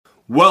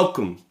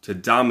Welcome to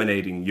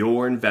Dominating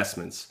Your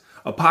Investments,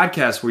 a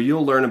podcast where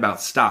you'll learn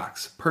about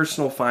stocks,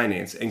 personal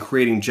finance, and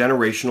creating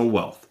generational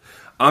wealth.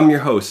 I'm your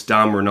host,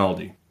 Dom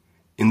Rinaldi.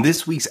 In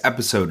this week's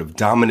episode of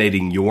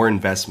Dominating Your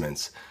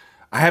Investments,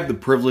 I have the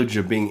privilege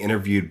of being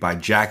interviewed by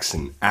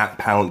Jackson at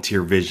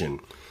Palantir Vision.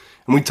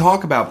 And we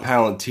talk about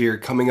Palantir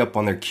coming up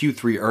on their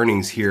Q3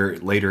 earnings here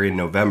later in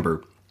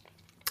November.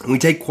 And we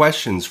take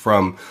questions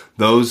from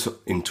those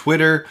in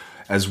Twitter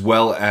as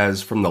well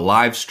as from the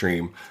live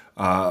stream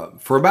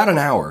for about an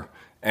hour.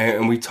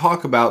 And we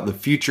talk about the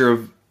future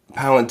of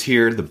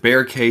Palantir, the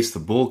bear case, the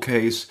bull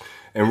case,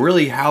 and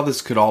really how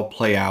this could all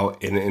play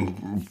out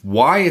and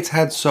why it's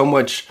had so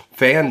much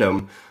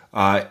fandom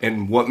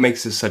and what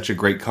makes this such a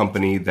great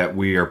company that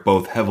we are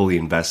both heavily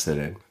invested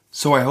in.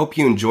 So I hope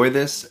you enjoy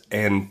this,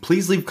 and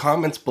please leave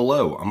comments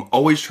below. I'm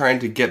always trying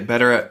to get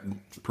better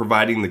at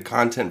providing the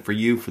content for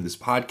you for this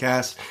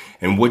podcast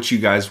and what you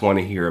guys want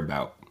to hear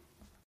about.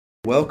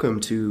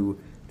 Welcome to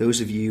those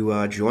of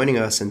you joining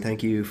us, and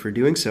thank you for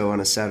doing so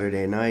on a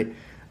Saturday night.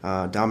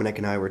 Dominic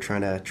and I were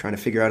trying to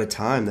figure out a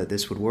time that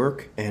this would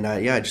work, and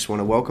I just want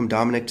to welcome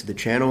Dominic to the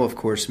channel. Of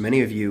course,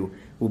 many of you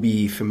will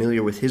be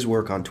familiar with his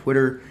work on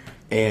Twitter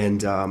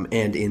and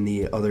in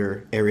the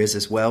other areas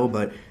as well.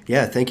 But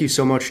yeah, thank you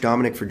so much,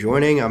 Dominic, for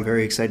joining. I'm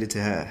very excited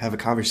to have a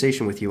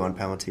conversation with you on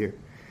Palantir.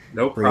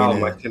 No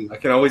problem. I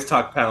can always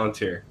talk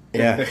Palantir.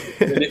 Yeah.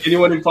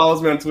 Anyone who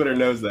follows me on Twitter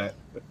knows that.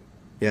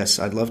 Yes,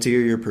 I'd love to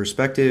hear your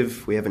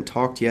perspective. We haven't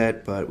talked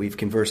yet, but we've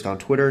conversed on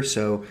Twitter.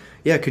 So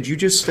yeah, could you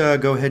just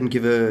go ahead and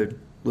give a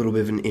little bit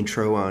of an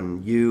intro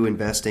on you,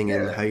 investing,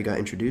 and how you got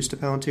introduced to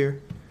Palantir?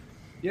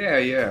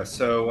 Yeah.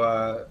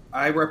 So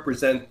I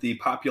represent the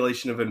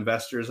population of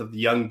investors, of the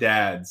young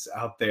dads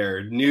out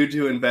there, new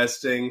to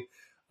investing.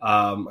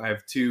 I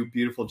have two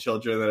beautiful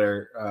children that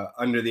are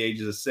under the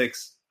ages of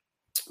 6,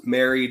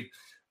 married.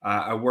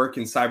 I work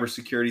in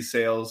cybersecurity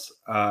sales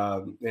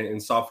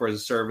and software as a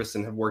service,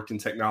 and have worked in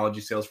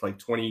technology sales for like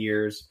 20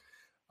 years,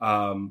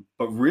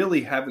 but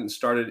really haven't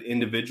started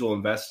individual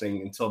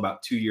investing until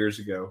about 2 years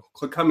ago,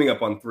 coming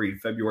up on 3,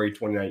 February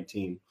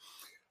 2019.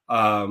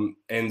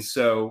 And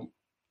so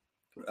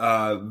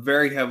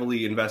very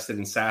heavily invested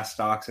in SaaS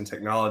stocks and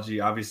technology.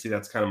 Obviously,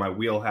 that's kind of my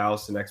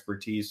wheelhouse and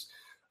expertise,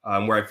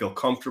 where I feel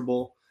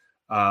comfortable,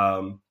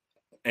 and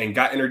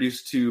got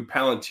introduced to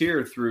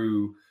Palantir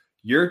through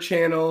your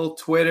channel,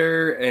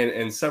 Twitter,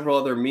 and several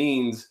other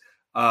means.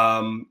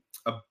 I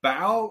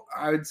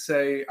would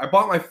say I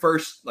bought my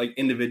first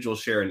individual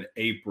share in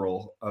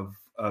April of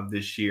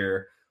this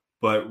year,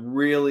 but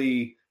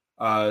really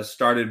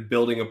started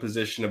building a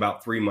position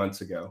about 3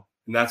 months ago.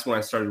 And that's when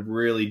I started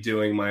really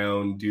doing my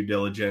own due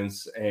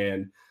diligence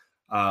and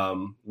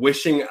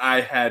wishing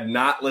I had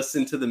not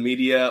listened to the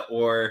media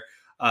or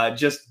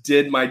just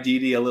did my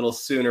DD a little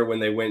sooner when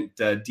they went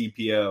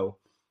DPO.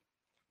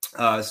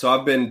 So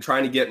I've been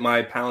trying to get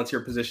my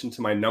Palantir position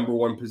to my number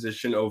one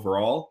position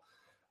overall.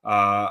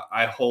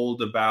 I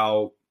hold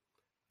about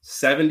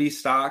 70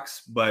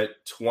 stocks, but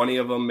 20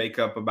 of them make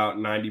up about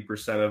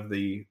 90% of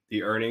the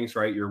earnings,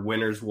 right? Your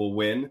winners will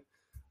win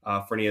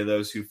for any of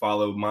those who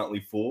follow Motley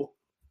Fool.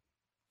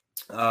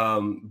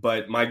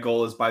 But my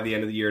goal is by the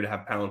end of the year to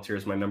have Palantir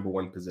as my number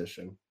one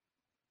position.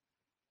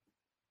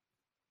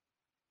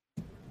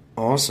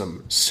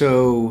 Awesome.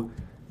 So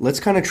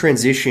let's kind of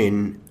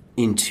transition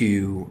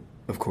into,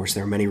 of course,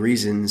 there are many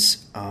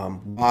reasons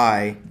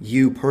why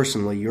you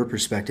personally, your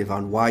perspective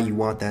on why you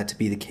want that to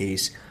be the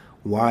case.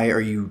 Why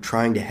are you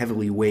trying to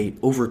heavily weight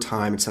over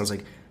time? It sounds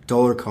like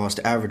dollar cost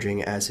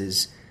averaging, as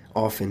is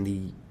often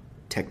the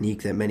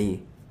technique that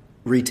many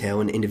retail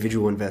and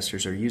individual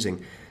investors are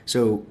using.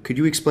 So could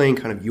you explain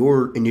kind of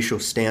your initial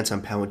stance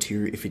on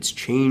Palantir, if it's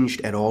changed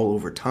at all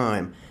over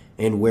time,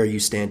 and where you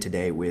stand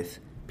today with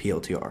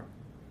PLTR?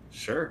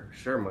 Sure,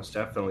 most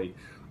definitely.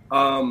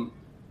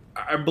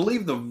 I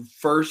believe the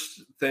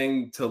first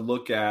thing to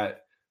look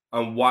at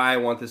on why I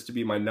want this to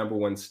be my number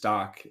one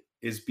stock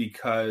is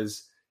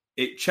because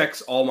it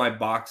checks all my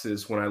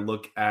boxes when I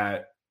look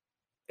at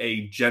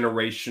a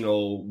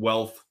generational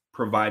wealth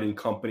providing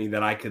company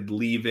that I could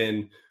leave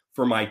in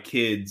for my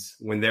kids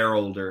when they're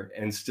older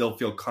and still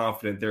feel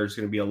confident there's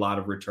going to be a lot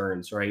of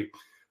returns, right?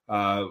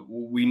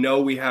 We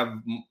know we have,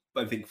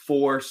 I think,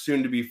 4,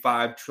 soon to be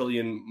 $5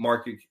 trillion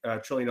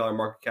dollar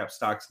market cap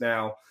stocks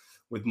now,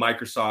 with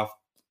Microsoft,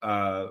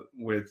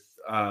 with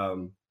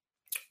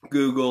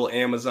Google,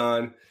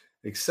 Amazon,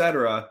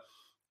 etc.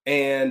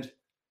 And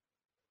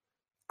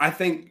I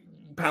think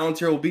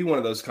Palantir will be one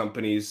of those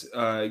companies,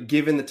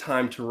 given the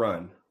time to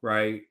run,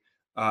 right?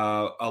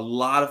 A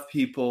lot of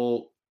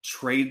people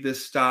trade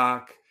this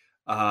stock.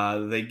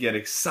 They get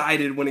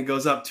excited when it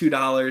goes up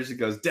 $2, it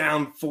goes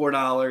down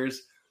 $4.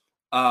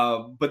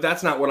 But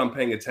that's not what I'm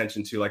paying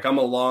attention to. Like, I'm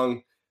a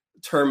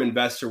long-term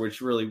investor,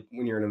 which really,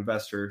 when you're an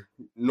investor,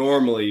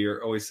 normally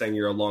you're always saying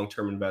you're a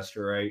long-term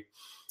investor, right?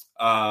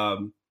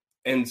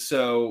 And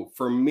so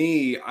for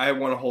me, I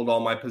want to hold all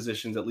my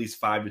positions at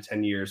least 5 to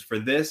 10 years. For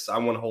this, I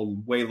want to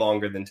hold way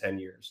longer than 10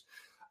 years.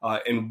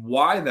 And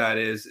why that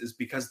is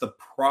because the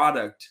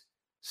product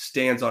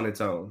stands on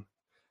its own.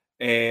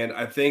 And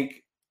I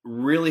think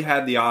really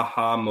had the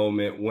aha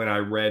moment when I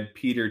read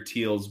Peter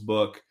Thiel's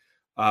book,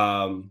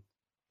 um,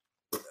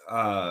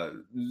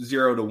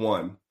 0 to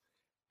 1.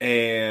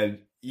 And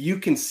you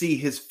can see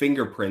his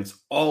fingerprints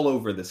all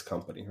over this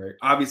company, right?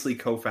 Obviously,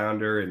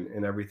 co-founder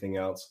and everything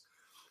else,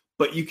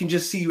 but you can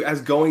just see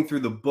as going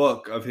through the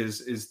book of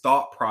his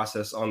thought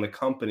process on the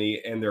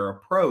company and their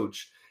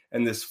approach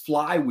and this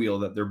flywheel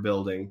that they're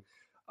building.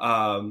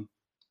 Um,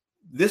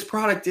 this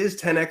product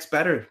is 10x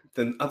better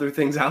than other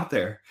things out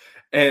there.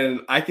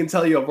 And I can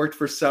tell you, I've worked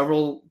for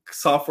several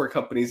software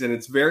companies, and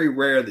it's very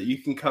rare that you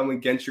can come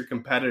against your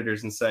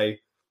competitors and say,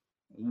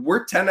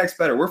 we're 10x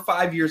better. We're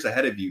 5 years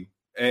ahead of you,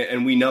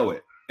 and we know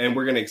it. And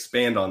we're going to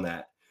expand on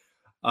that.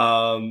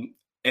 And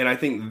I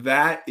think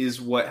that is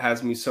what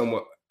has me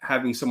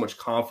having so much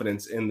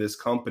confidence in this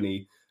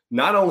company.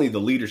 Not only the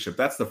leadership,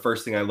 that's the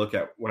first thing I look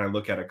at when I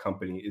look at a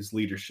company is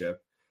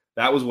leadership.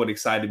 That was what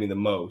excited me the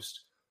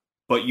most.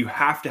 But you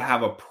have to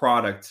have a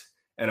product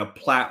and a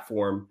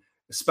platform,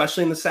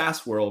 especially in the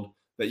SaaS world,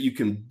 that you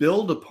can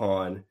build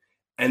upon.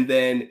 And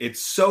then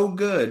it's so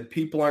good,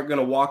 people aren't going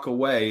to walk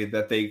away,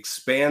 that they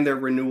expand their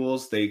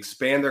renewals, they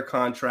expand their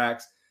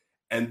contracts.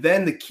 And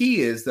then the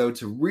key is, though,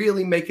 to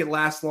really make it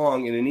last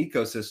long in an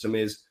ecosystem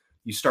is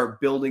you start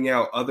building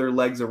out other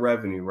legs of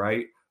revenue,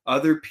 right?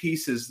 Other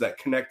pieces that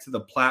connect to the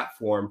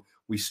platform.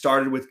 We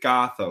started with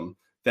Gotham.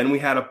 Then we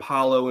had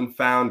Apollo and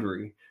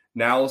Foundry.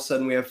 Now all of a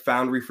sudden we have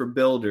Foundry for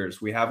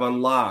builders. We have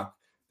Unlock.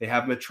 They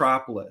have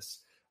Metropolis.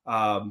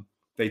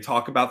 They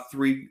talk about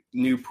 3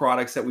 new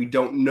products that we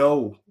don't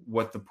know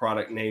what the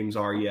product names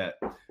are yet.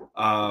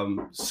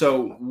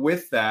 So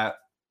with that,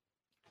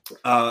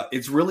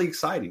 it's really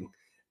exciting.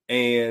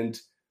 And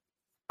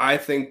I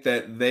think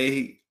that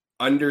they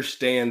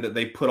understand that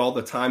they put all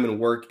the time and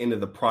work into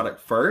the product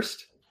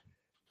first,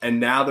 and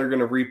now they're going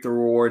to reap the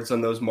rewards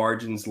on those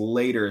margins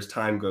later as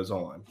time goes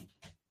on.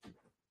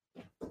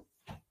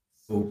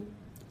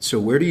 So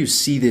where do you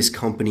see this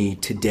company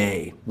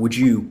today? Would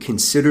you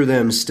consider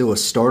them still a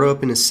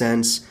startup in a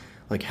sense?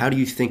 Like, how do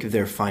you think of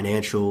their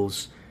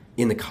financials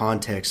in the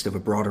context of a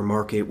broader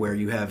market where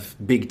you have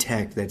big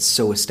tech that's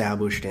so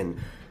established and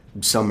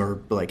some are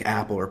like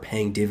Apple are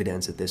paying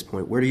dividends at this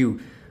point?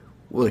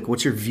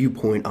 What's your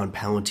viewpoint on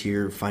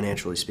Palantir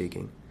financially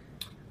speaking?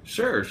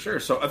 Sure.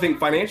 So I think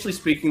financially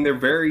speaking, they're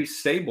very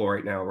stable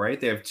right now, right?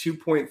 They have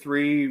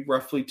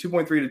roughly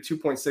 2.3 to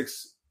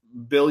 2.6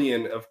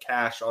 billion of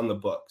cash on the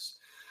books.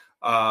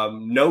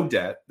 No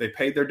debt. They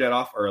paid their debt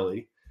off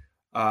early.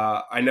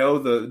 I know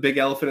the big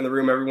elephant in the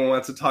room everyone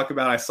wants to talk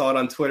about. I saw it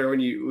on Twitter when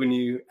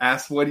you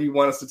asked, what do you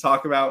want us to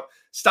talk about?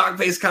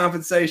 Stock-based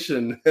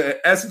compensation,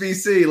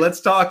 SBC. Let's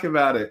talk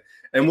about it.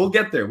 And we'll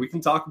get there. We can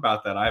talk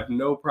about that. I have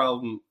no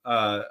problem.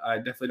 I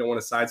definitely don't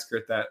want to side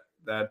skirt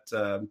that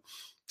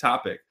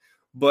topic.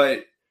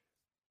 But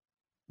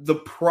the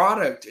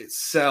product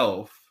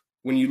itself,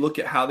 when you look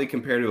at how they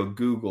compare to a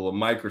Google, a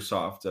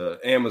Microsoft, a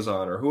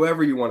Amazon, or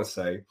whoever you want to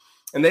say,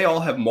 and they all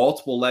have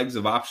multiple legs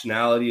of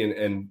optionality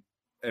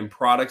and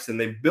products, and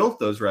they've built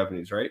those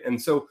revenues, right? And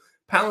so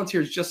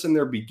Palantir is just in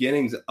their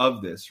beginnings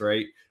of this,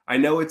 right? I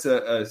know it's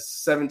a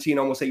 17,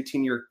 almost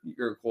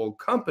 18-year-old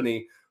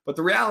company, but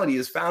the reality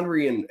is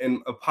Foundry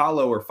and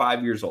Apollo are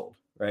 5 years old,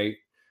 right?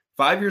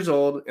 5 years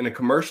old in a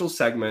commercial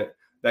segment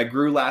that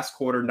grew last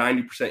quarter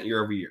 90%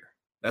 year over year.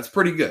 That's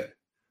pretty good,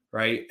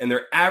 right? And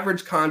their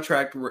average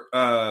contract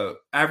value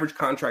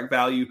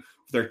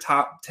for their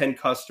top 10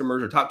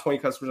 customers or top 20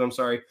 customers, I'm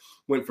sorry,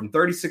 went from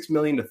 36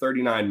 million to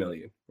 39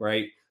 million,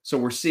 right? So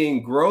we're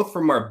seeing growth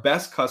from our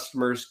best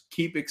customers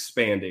keep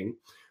expanding.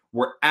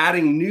 We're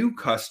adding new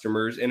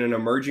customers in an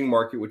emerging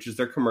market, which is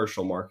their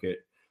commercial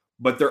market,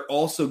 but they're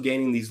also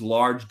gaining these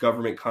large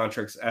government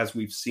contracts as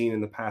we've seen in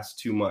the past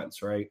 2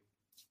 months, right?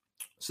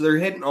 So they're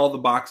hitting all the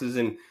boxes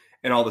and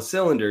all the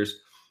cylinders.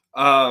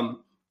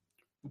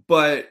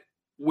 But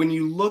when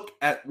you look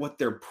at what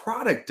their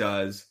product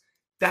does,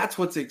 that's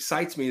what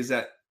excites me, is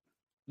that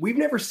we've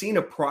never seen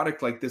a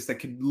product like this that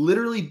could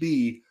literally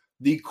be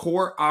the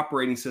core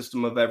operating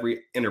system of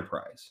every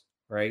enterprise,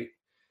 right?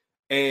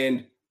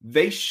 And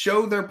they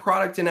show their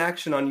product in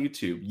action on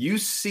YouTube. You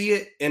see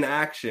it in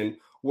action,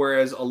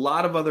 whereas a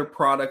lot of other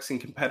products and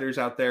competitors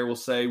out there will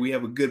say, we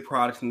have a good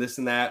product and this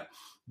and that.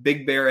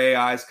 Big Bear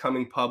AI is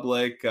coming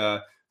public. I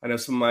know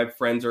some of my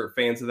friends are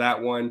fans of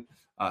that one.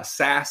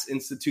 SaaS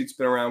Institute's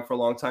been around for a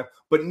long time,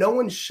 but no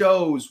one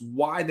shows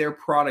why their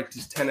product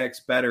is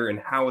 10x better and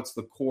how it's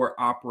the core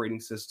operating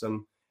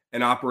system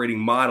and operating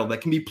model that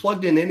can be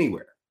plugged in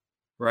anywhere,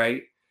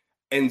 right?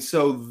 And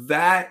so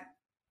that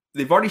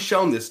they've already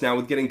shown this now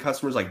with getting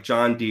customers like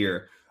John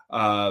Deere,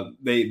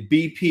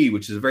 BP,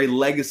 which is a very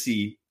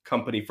legacy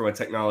company from a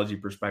technology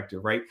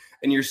perspective, right?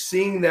 And you're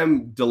seeing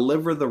them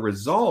deliver the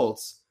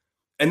results,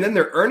 and then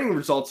their earning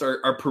results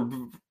are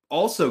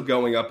also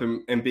going up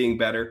and being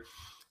better.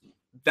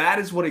 That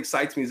is what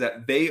excites me, is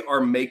that they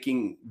are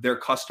making their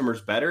customers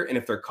better. And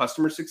if their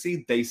customers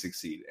succeed, they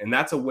succeed. And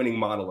that's a winning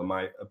model, in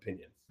my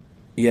opinion.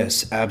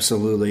 Yes,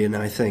 absolutely. And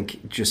I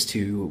think just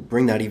to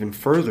bring that even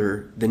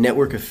further, the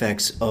network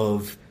effects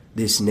of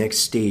this next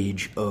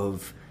stage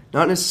of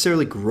not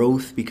necessarily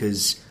growth,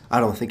 because I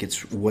don't think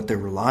it's what they're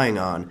relying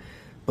on,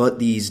 but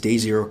these day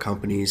zero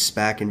companies,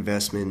 SPAC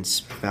investments,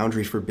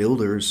 Foundry for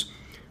Builders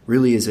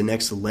really is a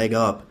next leg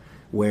up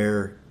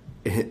where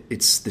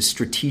it's the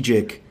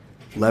strategic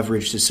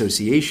leveraged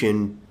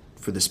association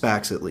for the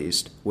SPACs at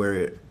least,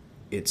 where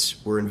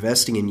we're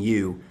investing in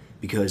you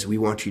because we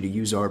want you to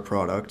use our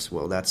product.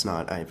 Well, that's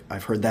not,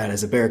 I've heard that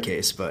as a bear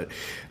case, but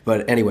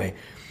anyway,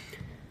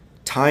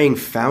 tying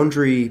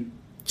Foundry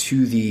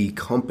to the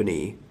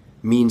company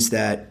means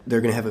that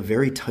they're going to have a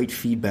very tight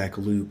feedback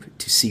loop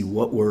to see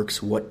what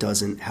works, what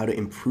doesn't, how to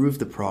improve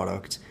the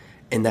product.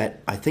 And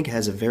that, I think,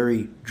 has a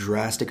very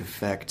drastic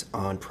effect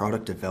on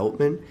product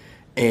development.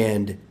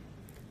 And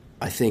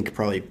I think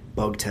probably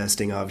bug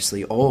testing,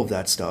 obviously, all of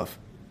that stuff.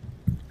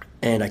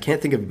 And I can't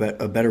think of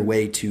a better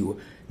way to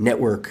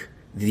network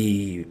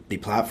the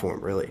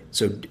platform, really.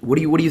 So what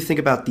do you think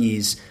about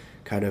these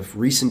kind of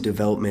recent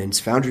developments?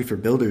 Foundry for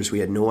Builders, we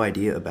had no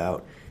idea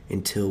about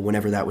until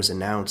whenever that was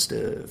announced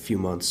a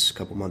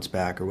couple months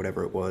back or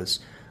whatever it was.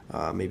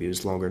 Maybe it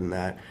was longer than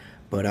that.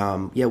 But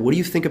yeah, what do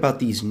you think about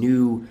these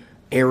new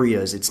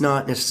areas? It's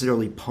not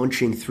necessarily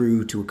punching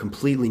through to a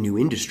completely new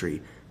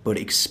industry, but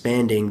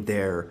expanding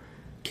their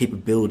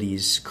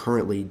capabilities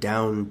currently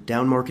down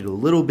market a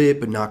little bit,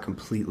 but not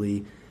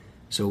completely.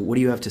 So what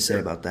do you have to say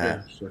about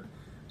that? Yeah, sure.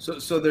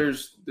 So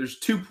there's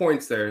 2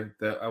 points there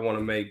that I want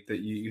to make that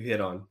you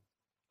hit on.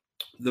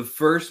 The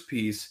first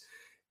piece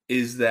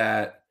is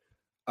that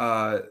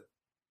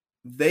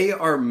they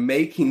are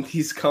making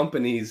these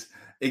companies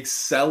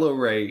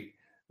accelerate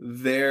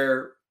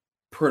their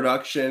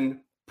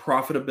production,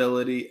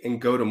 profitability,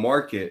 and go to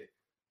market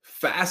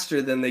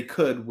faster than they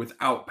could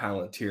without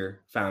Palantir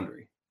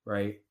Foundry,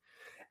 right?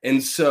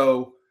 And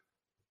so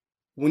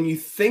when you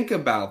think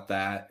about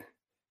that,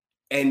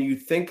 and you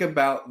think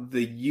about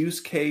the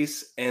use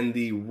case and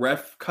the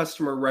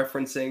customer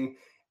referencing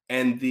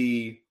and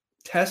the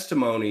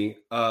testimony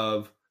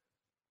of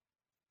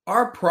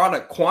our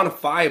product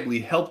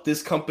quantifiably helped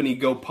this company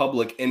go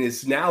public and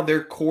is now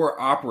their core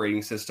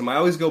operating system. I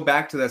always go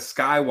back to that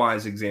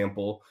Skywise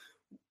example.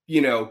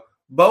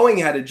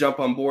 Boeing had to jump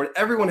on board.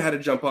 Everyone had to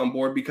jump on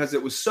board because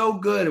it was so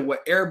good at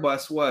what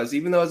Airbus was.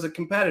 Even though as a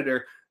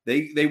competitor,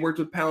 they worked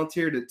with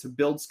Palantir to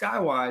build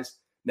Skywise.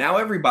 Now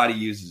everybody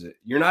uses it.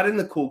 You're not in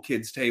the cool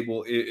kids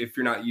table if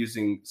you're not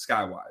using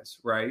Skywise,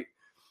 right?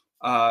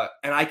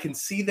 And I can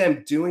see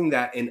them doing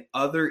that in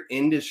other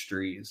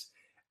industries,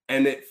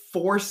 and it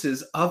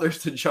forces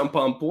others to jump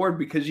on board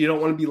because you don't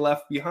want to be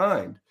left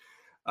behind.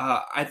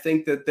 I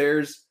think that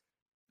there's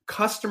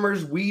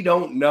customers we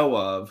don't know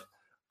of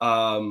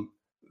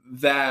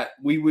that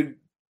we would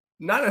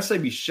not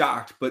necessarily be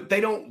shocked, but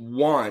they don't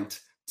want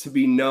to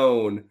be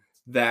known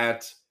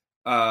that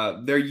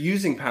they're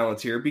using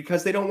Palantir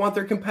because they don't want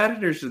their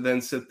competitors to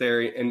then sit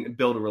there and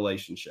build a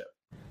relationship.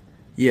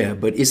 Yeah,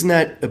 but isn't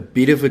that a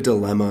bit of a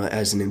dilemma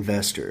as an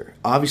investor?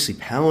 Obviously,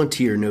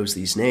 Palantir knows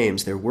these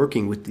names. They're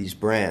working with these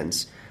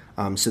brands,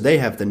 so they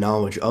have the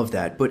knowledge of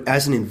that. But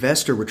as an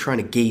investor, we're trying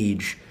to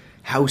gauge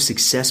how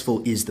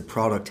successful is the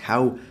product,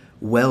 how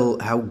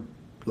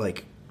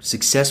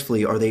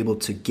successfully are they able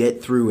to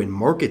get through and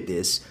market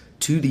this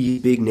to the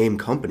big name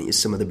companies,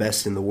 some of the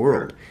best in the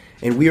world.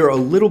 And we are a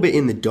little bit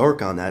in the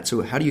dark on that.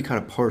 So how do you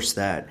kind of parse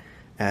that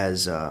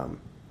as an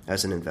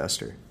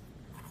investor?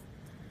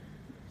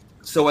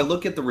 So I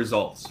look at the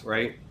results,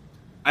 right?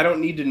 I don't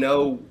need to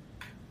know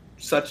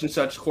such and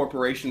such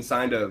corporation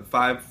signed a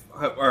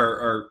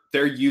or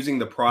they're using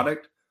the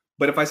product.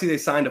 But if I see they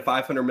signed a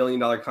 $500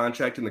 million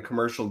contract and the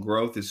commercial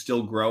growth is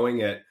still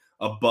growing at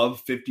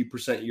above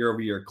 50% year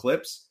over year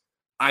clips,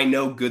 I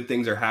know good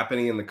things are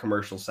happening in the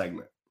commercial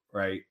segment,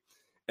 right?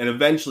 And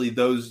eventually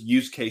those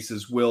use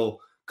cases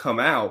will come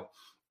out.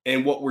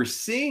 And what we're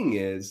seeing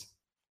is,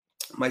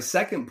 my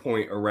second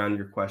point around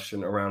your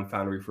question around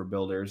Foundry for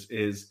Builders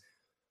is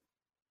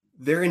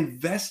they're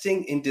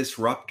investing in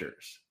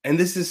disruptors. And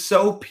this is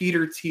so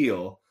Peter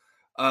Thiel.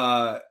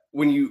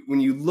 When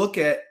you look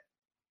at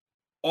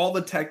all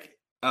the tech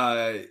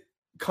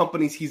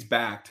companies he's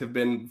backed have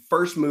been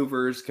first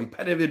movers,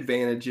 competitive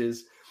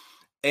advantages,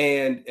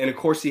 and of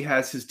course he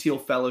has his Thiel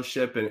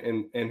Fellowship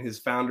and his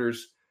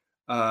founders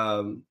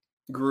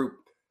group.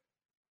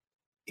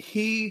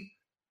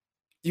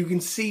 You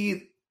can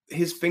see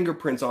his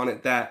fingerprints on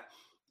it that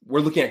we're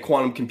looking at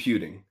quantum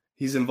computing.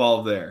 He's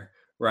involved there,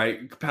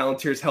 right?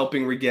 Palantir's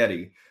helping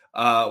Rigetti.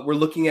 We're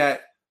looking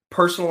at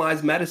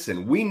personalized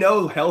medicine. We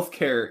know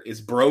healthcare is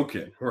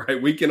broken,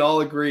 right? We can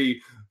all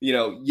agree,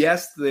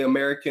 yes, the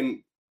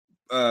American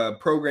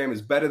program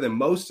is better than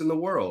most in the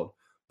world,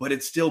 but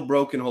it's still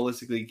broken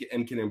holistically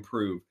and can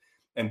improve.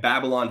 And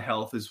Babylon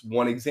Health is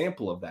one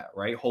example of that,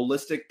 right?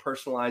 Holistic,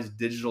 personalized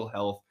digital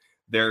health,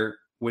 they're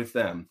with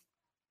them.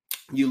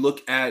 You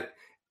look at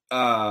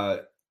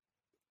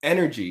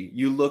energy,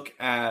 you look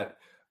at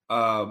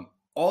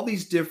all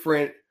these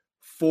different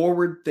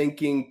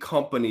forward-thinking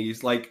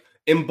companies like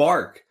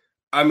Embark.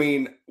 I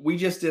mean, we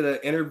just did an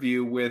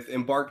interview with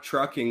Embark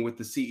Trucking with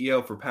the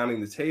CEO for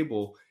Pounding the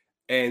Table,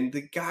 And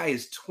the guy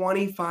is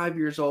 25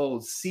 years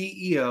old,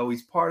 CEO.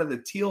 He's part of the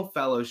Teal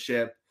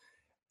Fellowship.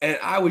 And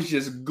I was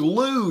just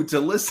glued to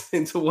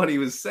listening to what he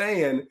was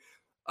saying.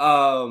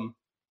 And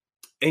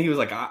he was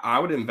like, I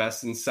would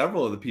invest in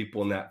several of the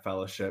people in that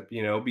fellowship,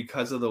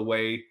 because of the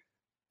way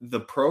the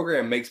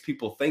program makes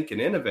people think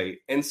and innovate.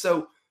 And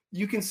so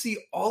you can see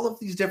all of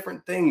these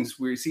different things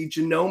where you see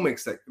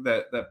genomics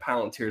that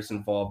Palantir is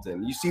involved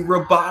in. You see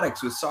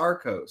robotics with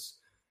Sarcos.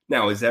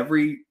 Now, is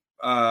every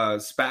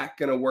SPAC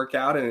going to work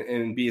out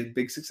and be a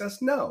big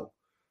success? No.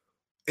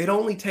 It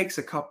only takes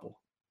a couple.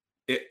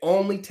 It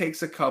only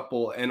takes a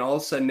couple. And all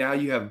of a sudden now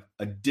you have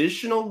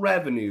additional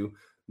revenue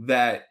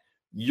that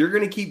you're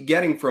going to keep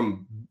getting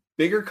from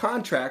bigger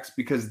contracts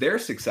because they're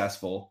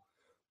successful.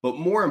 But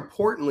more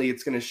importantly,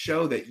 it's going to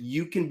show that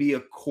you can be a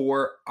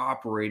core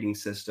operating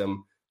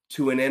system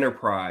to an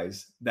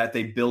enterprise that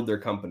they build their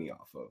company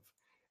off of.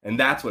 And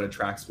that's what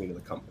attracts me to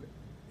the company.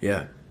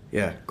 Yeah.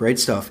 Yeah. Great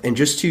stuff. And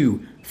just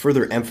to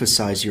further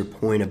emphasize your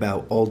point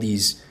about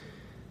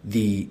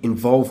the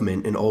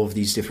involvement in all of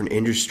these different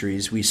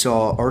industries, we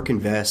saw ARK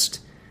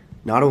Invest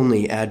not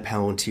only add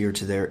Palantir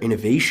to their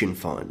innovation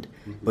fund,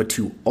 but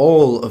to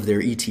all of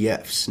their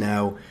ETFs.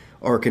 Now,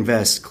 ARK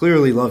Invest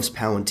clearly loves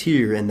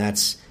Palantir, and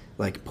that's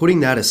like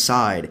putting that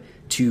aside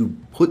to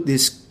put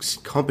this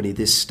company,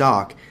 this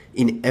stock,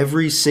 in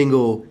every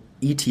single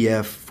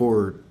ETF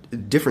for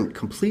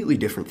completely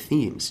different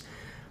themes.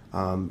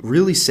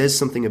 Really says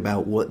something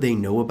about what they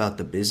know about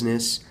the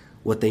business,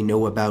 what they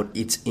know about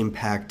its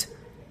impact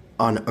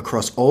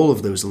across all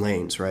of those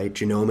lanes, right?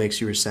 Genomics,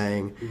 you were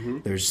saying. Mm-hmm.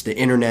 There's the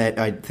internet.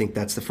 I think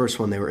that's the first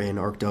one they were in,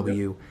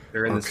 ARKW. Yep.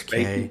 They're in the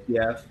space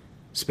ETF.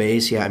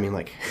 Space, yeah. I mean,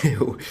 like,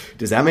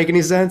 does that make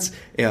any sense?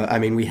 Yeah. I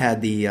mean, we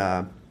had the,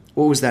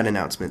 what was that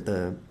announcement?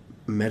 The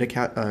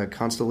Meta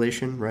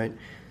Constellation, right?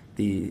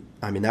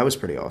 That was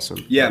pretty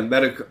awesome. Yeah,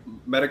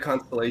 Meta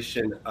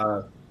Constellation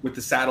with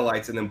the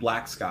satellites and then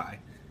Black Sky.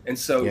 And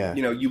so,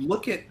 you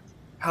look at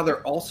how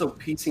they're also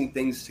piecing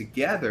things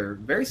together,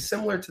 very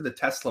similar to the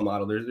Tesla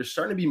model. There's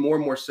starting to be more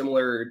and more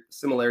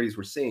similarities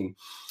we're seeing.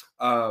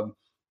 There's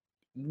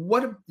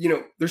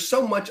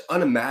so much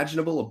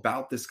unimaginable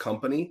about this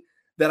company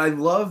that I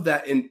love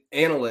that in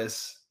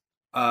analysts,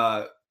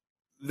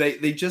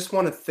 they just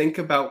want to think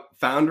about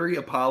Foundry,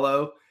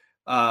 Apollo,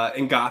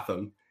 and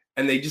Gotham.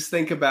 And they just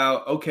think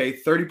about, okay,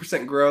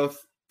 30%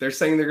 growth. They're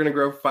saying they're going to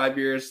grow for 5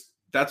 years.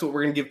 That's what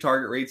we're going to give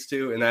target rates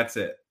to. And that's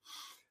it.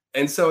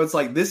 And so it's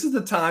like, this is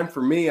the time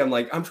for me.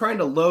 I'm trying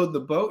to load the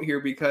boat here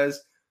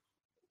because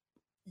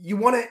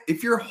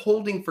if you're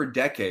holding for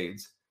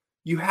decades,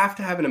 you have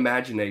to have an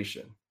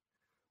imagination.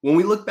 When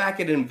we look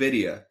back at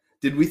NVIDIA,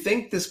 did we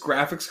think this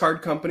graphics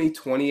card company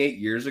 28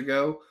 years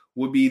ago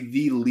would be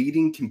the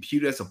leading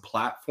compute as a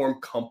platform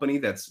company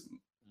that's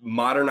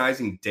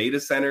modernizing data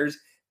centers,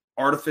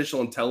 artificial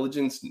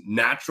intelligence,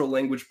 natural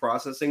language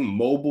processing,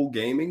 mobile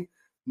gaming?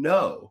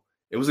 No,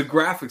 it was a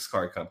graphics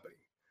card company.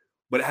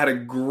 But it had a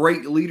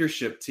great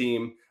leadership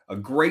team, a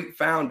great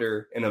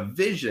founder, and a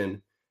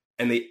vision,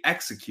 and they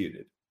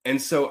executed.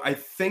 And so I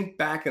think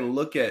back and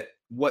look at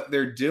what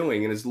they're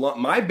doing. And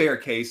my bear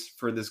case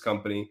for this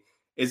company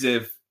is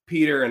if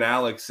Peter and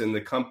Alex and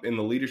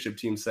the leadership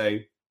team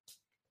say,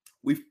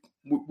 we've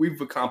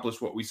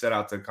accomplished what we set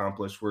out to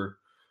accomplish, we're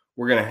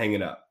going to hang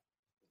it up,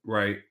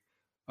 right?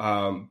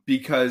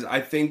 Because I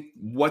think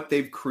what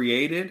they've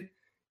created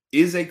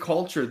is a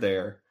culture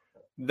there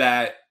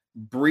that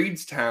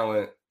breeds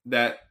talent,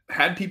 that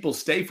had people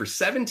stay for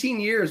 17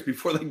 years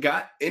before they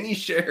got any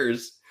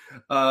shares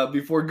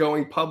before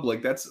going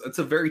public. That's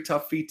a very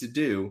tough feat to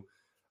do.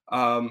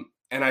 And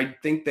I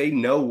think they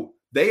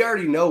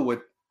already know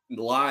what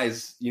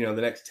lies, the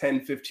next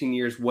 10, 15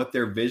 years, what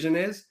their vision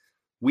is.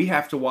 We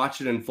have to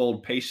watch it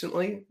unfold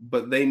patiently,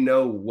 but they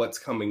know what's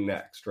coming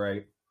next,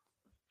 right?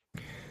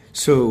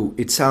 So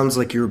it sounds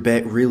like your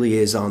bet really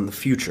is on the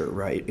future,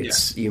 right?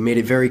 You made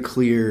it very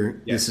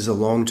clear. This is a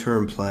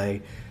long-term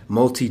play,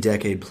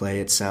 multi-decade play.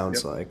 It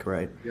sounds like,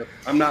 right? Yep.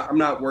 I'm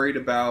not worried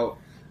about,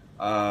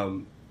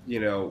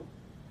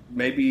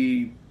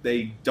 maybe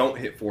they don't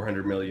hit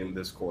 400 million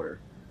this quarter.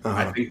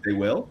 I think they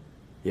will.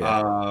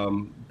 Yeah.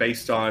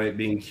 Based on it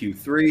being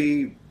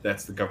Q3,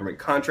 that's the government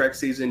contract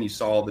season. You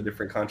saw all the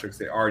different contracts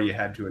they already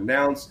had to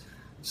announce.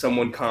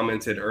 Someone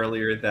commented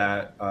earlier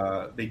that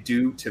they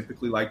do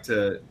typically like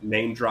to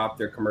name drop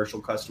their commercial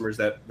customers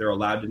that they're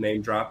allowed to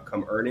name drop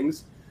come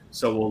earnings.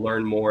 So we'll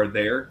learn more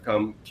there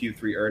come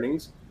Q3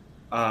 earnings.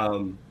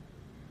 But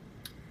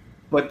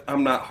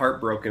I'm not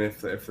heartbroken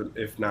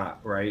if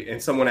not, right?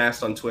 And someone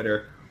asked on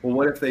Twitter, well,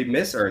 what if they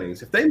miss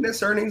earnings? If they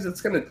miss earnings,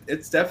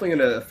 it's definitely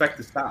gonna affect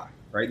the stock,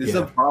 right? This is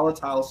a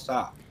volatile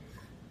stock.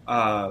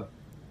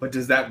 But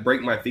does that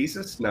break my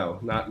thesis? No,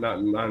 not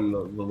in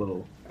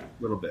the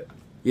little bit.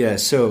 Yeah,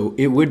 so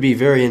it would be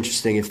very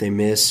interesting if they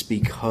miss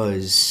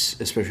because,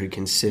 especially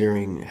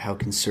considering how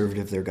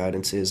conservative their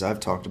guidance is, I've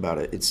talked about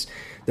it.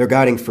 They're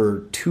guiding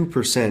for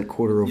 2%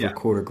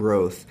 quarter-over-quarter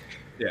growth,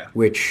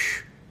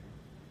 which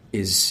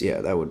is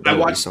that would. I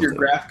watched your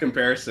graph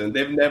comparison.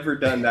 They've never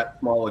done that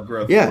small a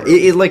growth. Yeah,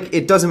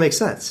 it doesn't make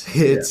sense.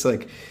 It's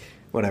like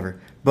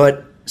whatever.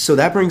 But so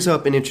that brings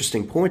up an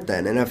interesting point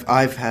then. And if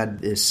I've had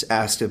this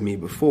asked of me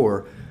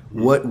before,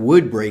 what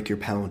would break your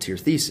Palantir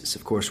thesis?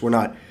 Of course, we're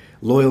not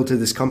loyal to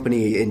this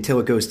company until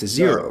it goes to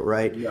zero, No,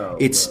 right? no,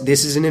 It's no.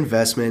 this is an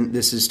investment.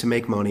 This is to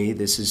make money.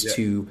 This is Yeah.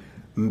 to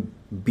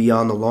be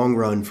on the long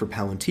run for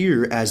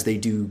Palantir as they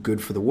do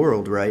good for the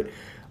world, right?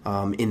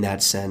 In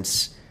that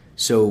sense.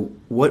 So,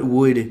 what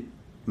would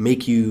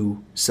make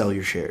you sell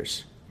your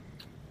shares?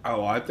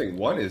 Oh, I think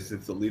one is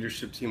if the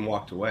leadership team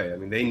walked away. I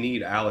mean, they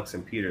need Alex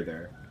and Peter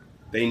there.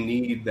 They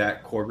need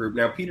that core group.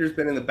 Now, Peter's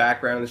been in the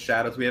background in the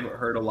shadows. We haven't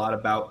heard a lot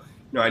about,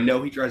 I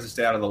know he tries to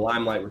stay out of the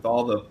limelight with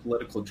all the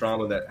political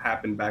drama that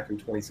happened back in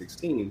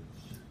 2016,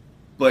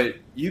 but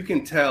you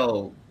can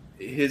tell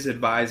his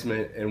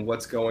advisement and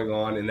what's going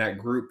on in that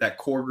group, that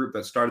core group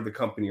that started the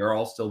company, are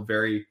all still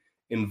very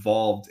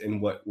involved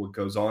in what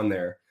goes on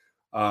there.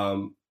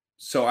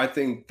 So I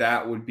think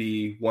that would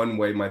be one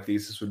way my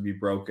thesis would be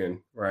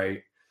broken,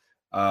 right?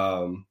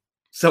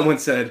 Someone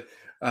said,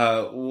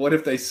 what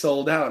if they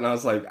sold out? And I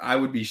was like, I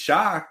would be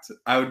shocked.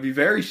 I would be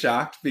very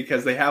shocked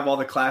because they have all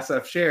the Class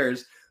F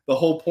shares. The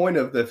whole point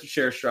of the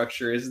share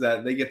structure is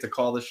that they get to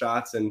call the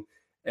shots and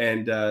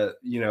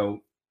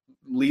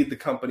lead the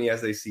company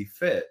as they see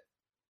fit.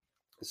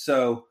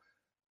 So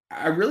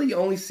I really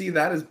only see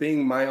that as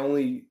being my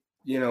only,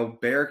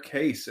 bear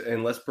case,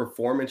 unless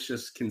performance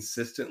just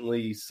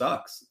consistently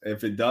sucks.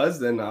 If it does,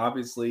 then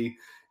obviously,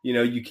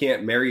 you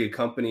can't marry a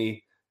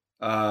company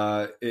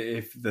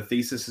if the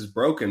thesis is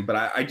broken.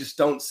 But I just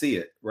don't see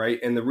it, right?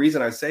 And the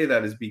reason I say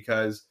that is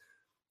because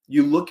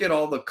you look at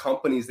all the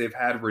companies they've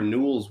had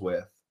renewals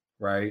with,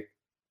 right?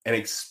 And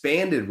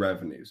expanded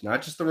revenues,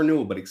 not just the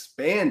renewal, but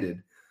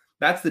expanded.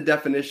 That's the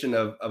definition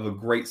of a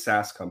great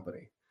SaaS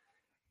company.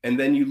 And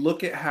then you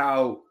look at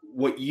how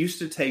what used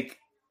to take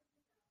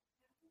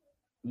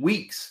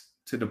weeks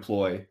to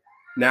deploy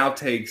now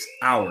takes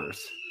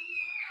hours.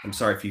 I'm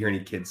sorry if you hear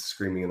any kids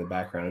screaming in the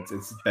background.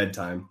 It's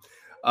bedtime.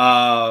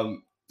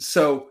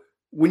 So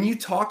when you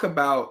talk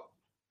about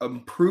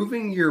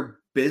improving your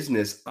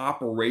business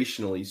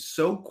operationally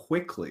so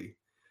quickly,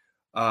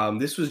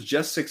 this was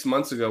just 6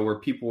 months ago where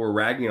people were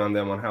ragging on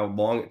them on how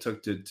long it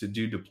took to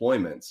do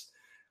deployments.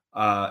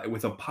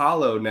 With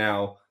Apollo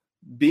now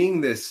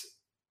being this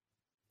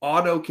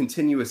auto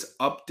continuous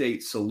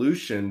update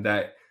solution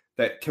that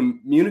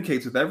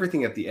communicates with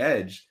everything at the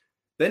edge,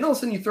 then all of a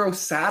sudden you throw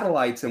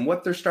satellites and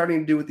what they're starting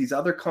to do with these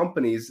other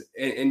companies,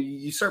 and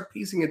you start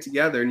piecing it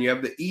together, and you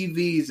have the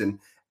EVs and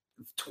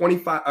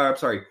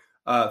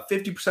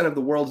 50% of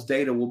the world's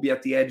data will be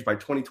at the edge by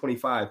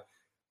 2025.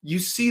 You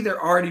see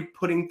they're already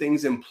putting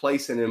things in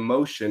place and in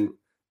motion,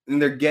 and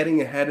they're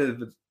getting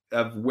ahead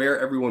of where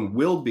everyone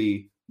will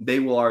be. They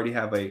will already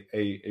have a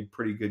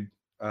pretty good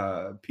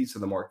piece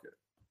of the market.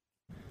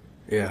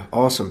 Yeah,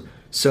 awesome.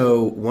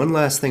 So, one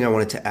last thing I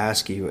wanted to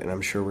ask you, and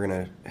I'm sure we're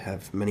going to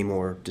have many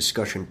more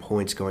discussion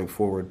points going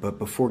forward, but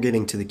before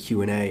getting to the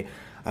Q&A,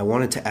 I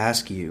wanted to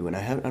ask you, and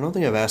I don't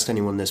think I've asked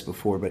anyone this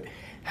before, but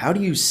how do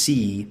you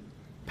see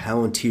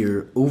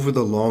Palantir over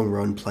the long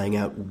run playing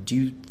out? Do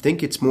you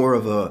think it's more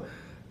of a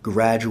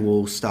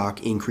gradual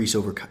stock increase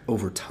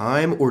over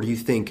time, or do you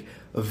think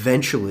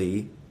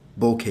eventually,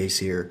 bull case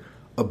here,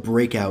 a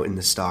breakout in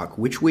the stock?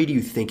 Which way do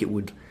you think it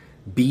would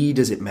be?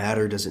 Does it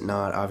matter? Does it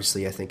not?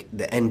 Obviously, I think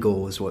the end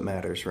goal is what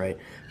matters, right?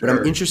 But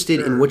I'm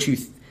interested in what you,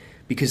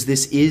 because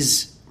this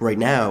is right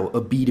now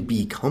a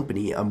B2B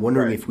company. I'm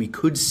wondering if we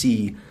could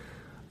see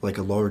like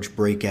a large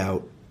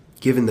breakout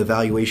given the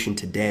valuation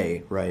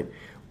today, right?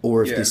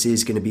 Or if this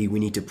is going to be, we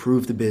need to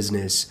prove the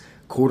business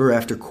quarter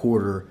after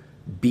quarter,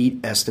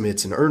 beat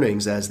estimates and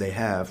earnings as they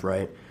have,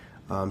 right?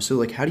 So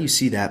like, how do you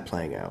see that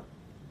playing out?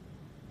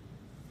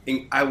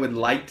 I would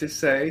like to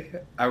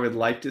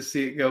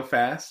see it go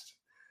fast.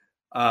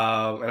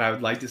 And I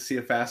would like to see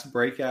a fast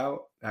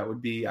breakout. That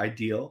would be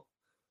ideal.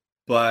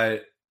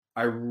 But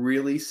I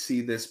really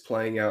see this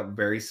playing out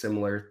very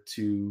similar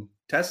to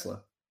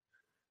Tesla.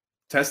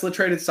 Tesla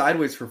traded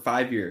sideways for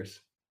 5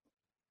 years.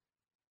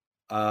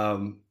 A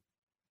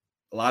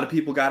lot of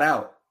people got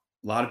out.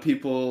 A lot of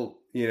people,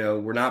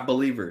 were not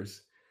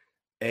believers.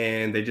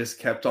 And they just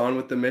kept on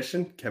with the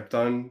mission, kept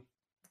on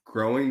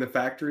growing the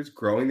factories,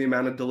 growing the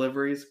amount of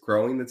deliveries,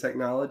 growing the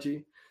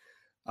technology.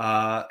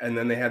 And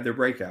then they had their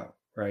breakout,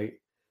 right?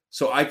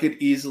 So I could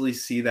easily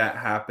see that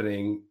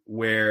happening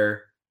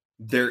where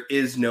there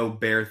is no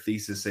bear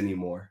thesis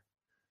anymore,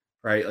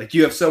 right? Like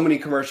you have so many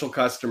commercial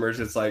customers.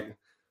 It's like,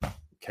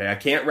 okay, I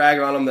can't rag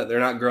on them that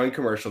they're not growing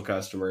commercial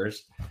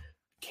customers.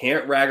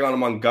 Can't rag on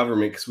them on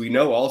government because we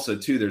know also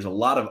too, there's a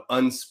lot of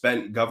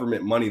unspent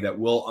government money that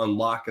will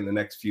unlock in the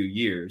next few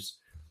years.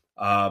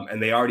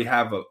 And they already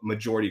have a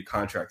majority of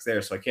contracts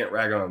there. So I can't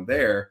rag on them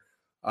there.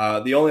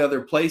 The only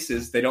other place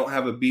is they don't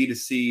have a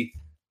B2C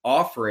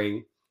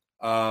offering.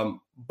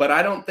 But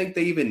I don't think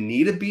they even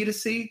need a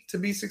B2C to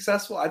be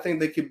successful. I think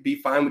they could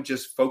be fine with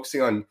just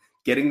focusing on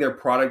getting their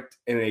product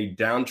in a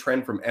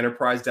downtrend from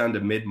enterprise down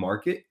to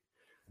mid-market.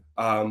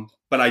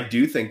 But I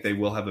do think they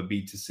will have a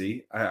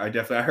B2C. I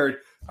definitely,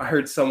 I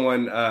heard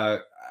someone, I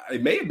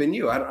it may have been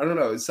you. I don't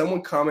know.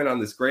 Someone comment on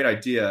this great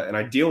idea, and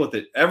I deal with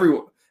it.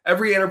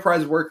 Every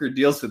enterprise worker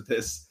deals with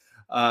this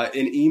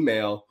in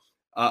email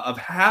of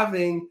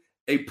having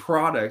a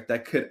product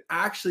that could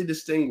actually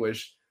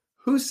distinguish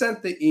who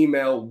sent the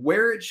email,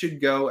 where it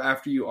should go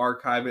after you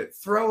archive it,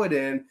 throw it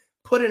in,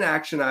 put an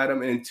action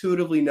item, and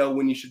intuitively know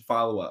when you should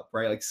follow up,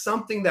 right? Like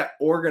something that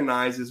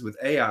organizes with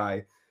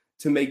AI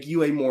to make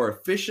you a more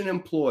efficient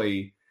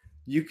employee.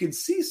 You could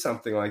see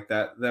something like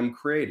that, them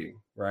creating,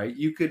 right?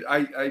 You could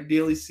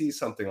ideally see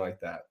something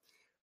like that.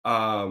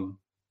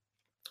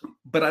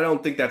 But I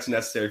don't think that's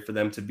necessary for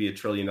them to be $1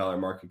 trillion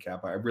market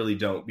cap. I really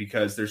don't,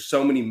 because there's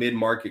so many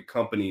mid-market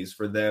companies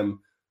for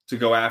them to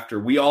go after.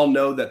 We all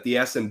know that the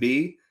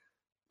SMB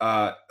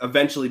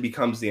eventually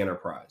becomes the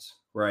enterprise,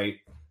 right?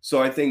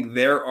 So I think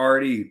they're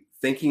already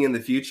thinking in the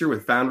future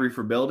with Foundry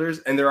for Builders,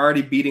 and they're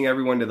already beating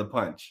everyone to the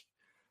punch.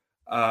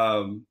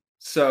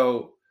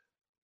 So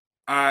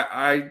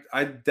I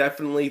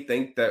definitely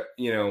think that,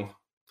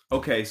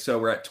 okay, so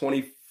we're at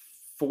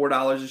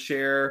 $24 a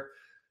share,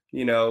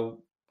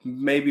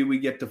 maybe we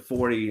get to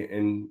 40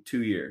 in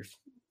 2 years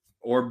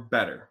or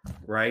better,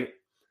 right?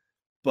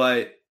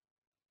 But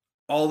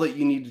all that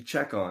you need to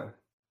check on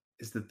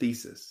is the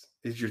thesis.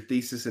 Is your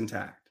thesis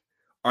intact?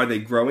 Are they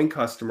growing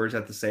customers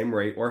at the same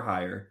rate or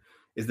higher?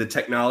 Is the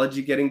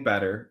technology getting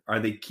better? Are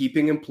they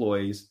keeping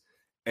employees?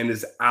 And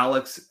is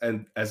Alex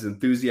as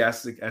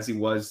enthusiastic as he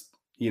was,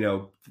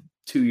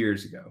 2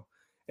 years ago?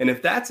 And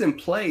if that's in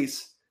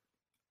place,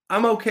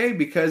 I'm okay,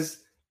 because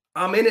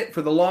I'm in it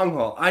for the long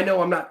haul. I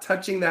know I'm not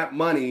touching that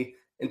money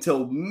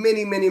until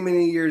many, many,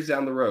 many years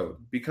down the road,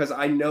 because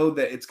I know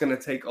that it's going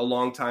to take a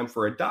long time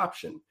for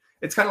adoption.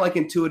 It's kind of like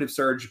Intuitive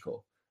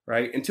Surgical,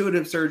 right?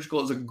 Intuitive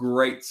Surgical is a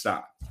great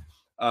stock.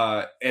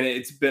 And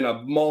it's been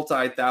a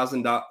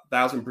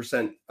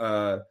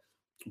multi-thousand%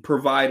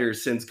 provider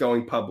since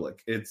going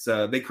public. It's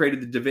they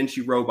created the Da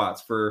Vinci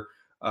robots for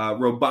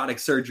robotic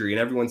surgery, and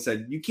everyone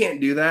said, you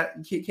can't do that.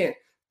 You can't.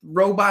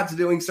 Robots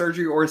doing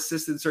surgery or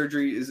assisted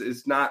surgery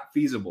is not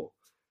feasible.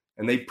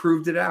 And they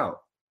proved it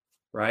out,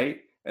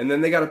 right? And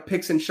then they got a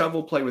picks and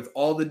shovel play with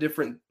all the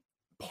different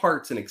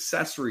parts and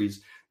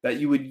accessories that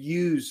you would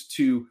use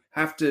to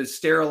have to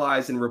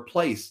sterilize and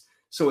replace.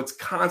 So it's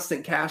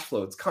constant cash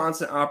flow. It's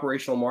constant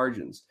operational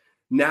margins.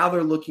 Now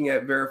they're looking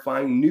at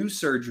verifying new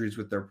surgeries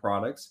with their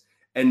products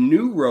and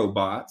new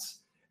robots.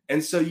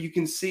 And so you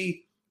can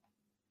see,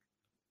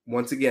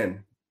 once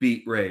again,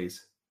 beat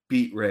raise,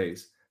 beat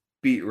raise,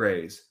 beat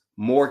raise,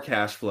 more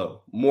cash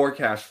flow, more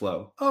cash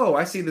flow. Oh,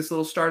 I see this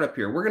little startup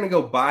here. We're going to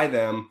go buy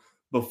them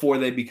before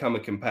they become a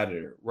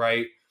competitor,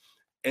 right?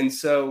 And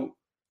so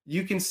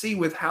you can see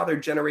with how they're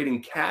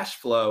generating cash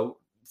flow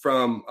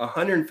from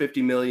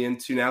 150 million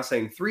to now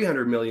saying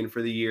 300 million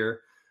for the year,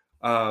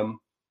 and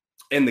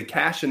the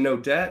cash and no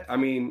debt. I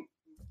mean,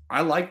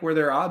 I like where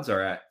their odds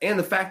are at. And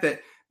the fact that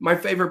my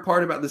favorite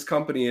part about this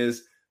company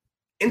is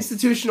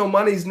institutional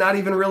money is not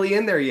even really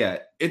in there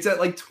yet. It's at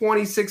like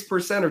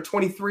 26% or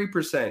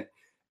 23%.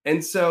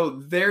 And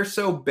so they're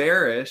so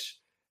bearish,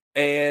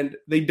 and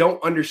they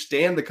don't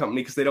understand the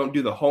company because they don't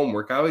do the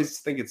homework. I always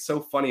think it's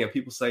so funny how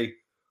people say,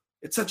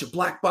 it's such a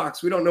black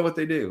box, we don't know what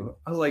they do.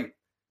 I was like,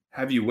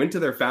 have you went to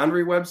their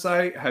Foundry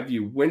website? Have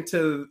you went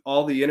to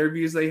all the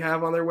interviews they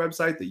have on their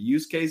website, the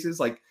use cases?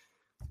 Like,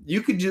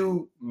 you could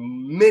do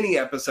many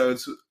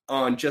episodes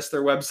on just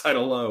their website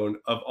alone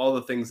of all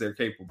the things they're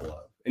capable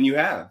of. And you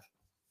have.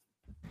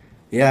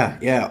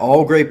 Yeah,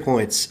 all great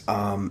points.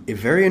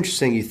 Very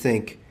interesting. You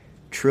think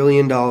 $1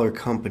 trillion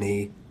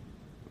company,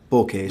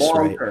 bull case, Long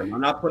right? term.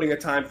 I'm not putting a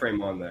time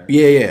frame on there.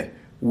 Yeah.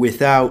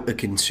 Without a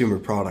consumer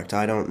product,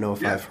 I don't know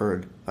if Yeah. I've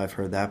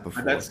heard that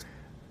before.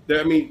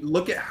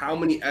 Look at how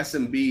many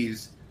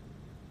SMBs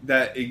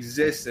that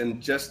exist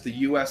in just the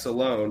U.S.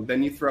 alone.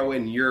 Then you throw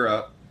in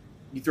Europe,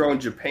 you throw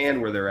in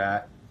Japan where they're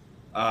at.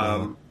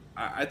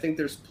 I think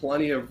there's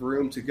plenty of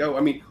room to go.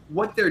 I mean,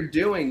 what they're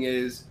doing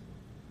is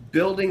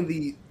building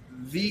the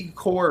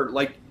core,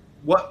 like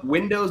what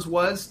Windows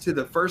was to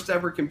the first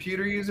ever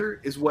computer user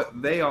is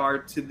what they are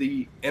to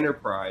the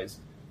enterprise.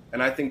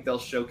 And I think they'll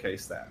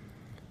showcase that.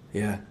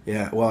 Yeah.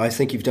 Well, I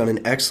think you've done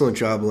an excellent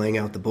job laying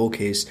out the bull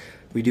case.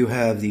 We do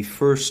have the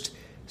first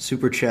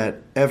super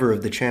chat ever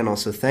of the channel,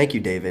 so thank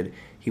you, David.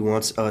 He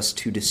wants us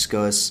to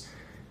discuss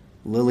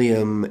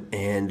Lilium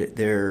and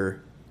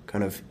their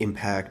kind of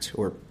impact,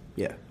 or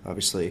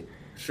obviously,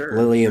 Sure.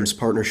 Lilium's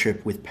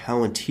partnership with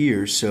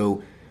Palantir.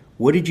 So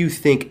what did you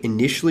think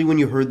initially when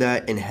you heard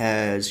that, and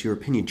has your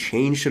opinion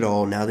changed at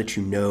all now that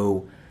you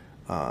know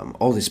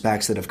all the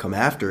SPACs that have come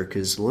after?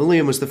 Because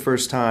Lilium was the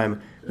first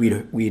time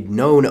we'd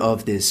known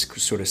of this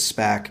sort of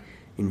SPAC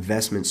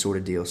investment sort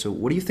of deal. So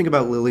what do you think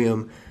about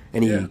Lilium?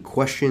 Any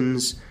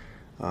questions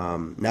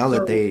now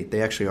that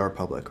they actually are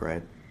public,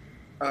 right?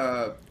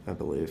 I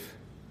believe.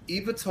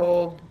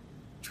 eVTOL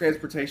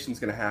transportation is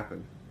going to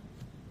happen.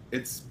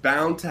 It's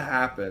bound to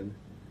happen.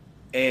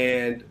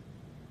 And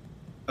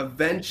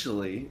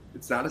eventually,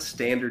 it's not a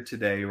standard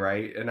today,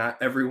 right? And not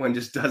everyone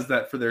just does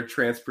that for their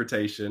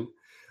transportation.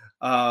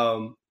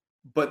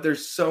 But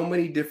there's so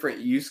many different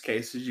use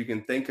cases you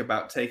can think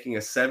about taking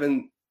a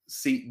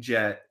seat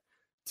jet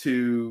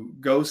to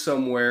go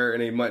somewhere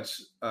in a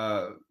much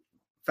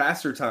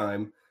faster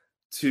time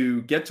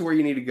to get to where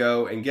you need to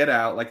go and get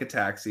out like a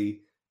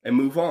taxi and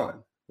move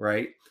on,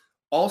 right?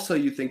 Also,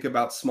 you think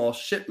about small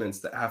shipments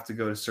that have to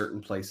go to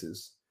certain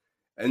places,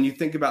 and you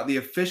think about the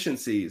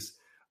efficiencies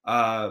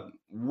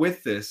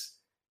with this.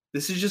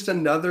 This is just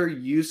another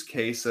use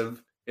case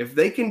of, if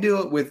they can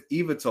do it with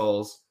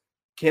eVTOLs,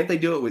 can't they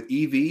do it with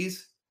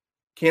EVs?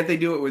 Can't they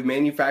do it with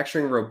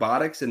manufacturing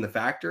robotics in the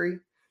factory?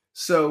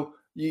 So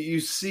you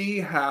see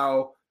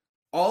how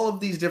all of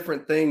these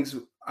different things,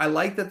 I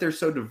like that they're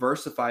so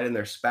diversified in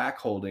their SPAC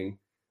holding,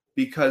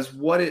 because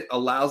what it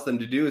allows them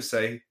to do is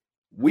say,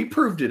 we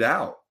proved it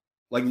out.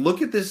 Like,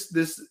 look at this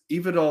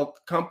eVTOL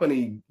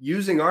company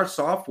using our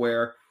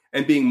software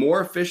and being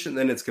more efficient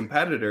than its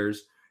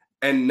competitors.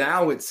 And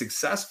now it's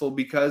successful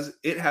because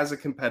it has a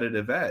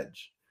competitive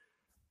edge.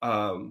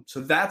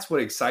 So that's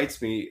what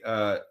excites me.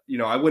 I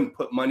wouldn't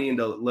put money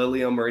into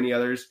Lilium or any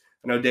others.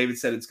 I know David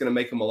said it's going to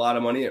make them a lot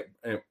of money.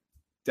 It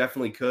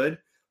definitely could.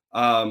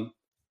 I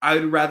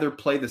would rather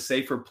play the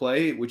safer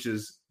play, which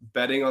is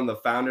betting on the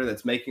founder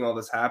that's making all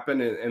this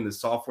happen and the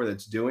software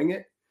that's doing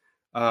it.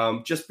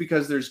 Just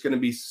because there's going to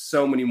be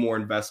so many more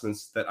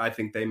investments that I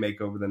think they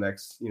make over the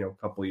next,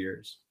 couple of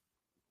years.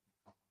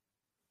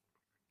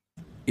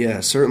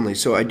 Yeah, certainly.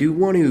 So I do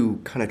want to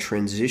kind of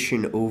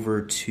transition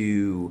over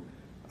to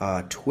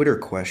Twitter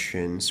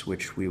questions,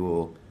 which we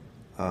will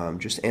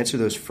just answer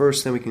those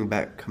first, then we can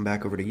come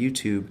back over to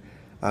YouTube.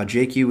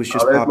 Jake, you was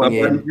just popping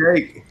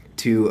in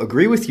to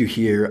agree with you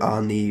here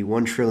on the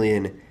 1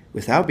 trillion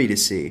without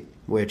B2C,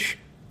 which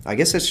I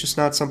guess that's just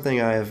not something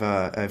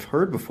I've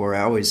heard before.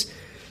 I always,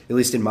 at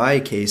least in my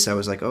case, I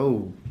was like,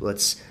 oh,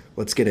 let's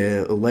get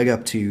a leg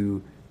up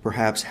to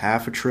perhaps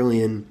 $500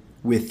 billion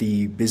with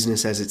the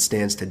business as it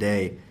stands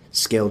today,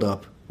 scaled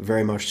up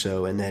very much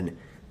so, and then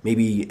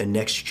maybe a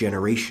next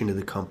generation of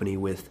the company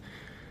with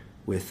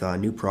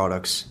new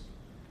products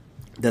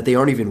that they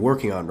aren't even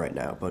working on right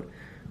now. But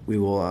we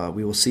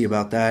will see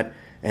about that.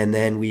 And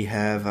then we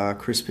have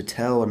Chris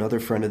Patel, another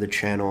friend of the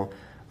channel,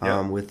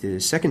 with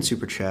his second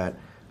super chat.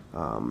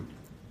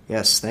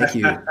 Yes, thank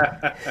you.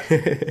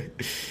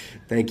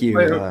 Thank you.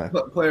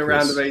 Play a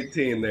round of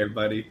 18 there,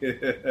 buddy.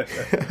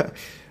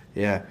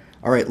 Yeah.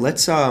 All right.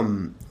 Let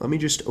me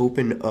just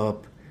open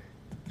up,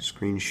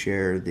 screen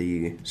share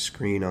the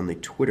screen on the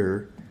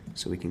Twitter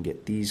so we can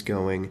get these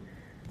going.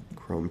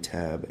 Chrome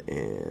tab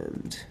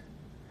and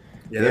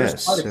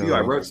there's quite a few.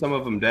 I wrote some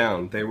of them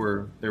down. They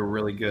were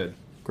really good.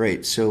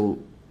 Great. So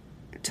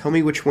tell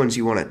me which ones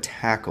you want to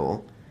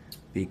tackle,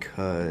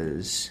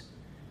 because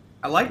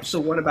I liked the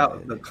one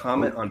about the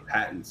comment on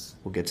patents.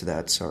 We'll get to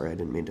that. Sorry, I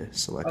didn't mean to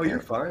select that. Oh, you're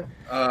fine.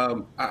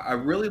 I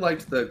really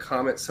liked the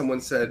comment.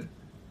 Someone said,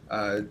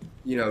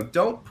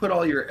 don't put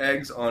all your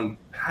eggs on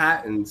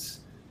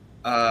patents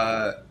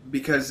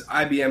because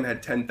IBM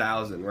had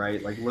 10,000,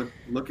 right? Like,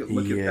 look at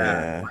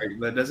that. Right?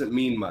 That doesn't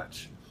mean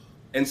much.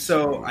 And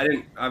so I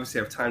didn't obviously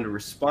have time to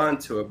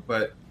respond to it,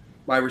 but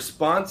my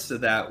response to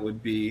that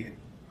would be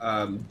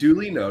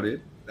duly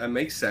noted. That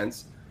makes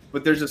sense.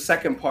 But there's a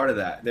second part of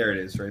that. There it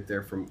is right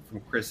there from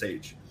Chris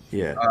H.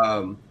 Yeah.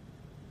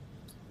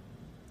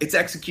 It's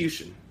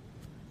execution,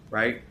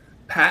 right?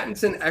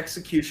 Patents and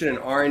execution and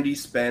R&D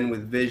spend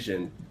with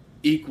vision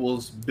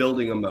equals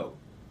building a moat,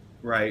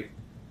 right?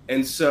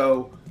 And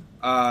so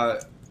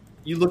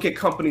you look at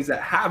companies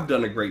that have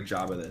done a great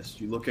job of this.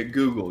 You look at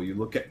Google, you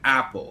look at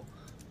Apple.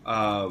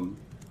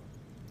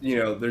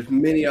 There's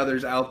many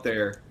others out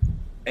there.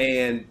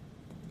 And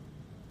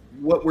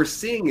what we're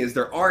seeing is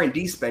their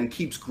R&D spend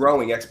keeps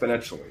growing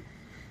exponentially.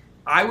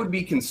 I would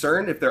be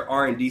concerned if their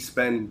R&D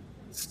spend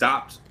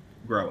stopped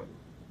growing,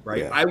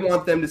 right? Yeah. I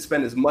want them to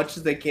spend as much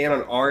as they can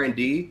on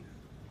R&D.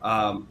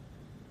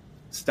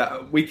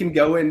 We can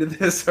go into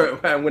this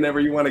whenever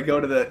you want to go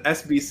to the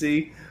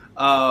SBC.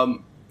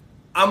 I'm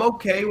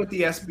okay with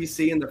the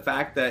SBC and the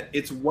fact that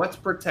it's what's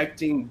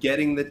protecting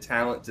getting the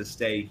talent to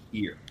stay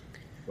here,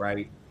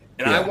 right?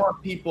 And I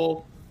want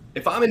people,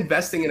 if I'm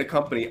investing in a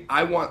company,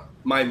 I want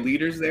my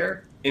leaders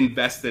there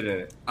invested in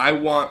it. I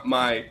want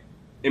my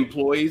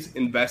employees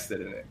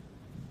invested in it.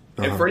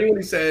 And for anyone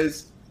who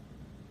says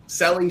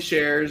selling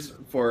shares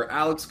for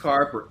Alex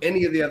Karp or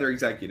any of the other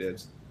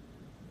executives,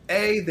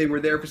 they were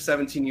there for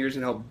 17 years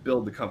and helped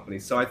build the company.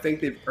 So I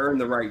think they've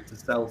earned the right to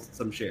sell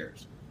some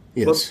shares.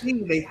 Yes. But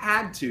B, they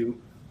had to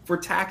for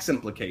tax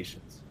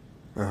implications,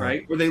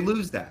 right? Or they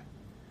lose that.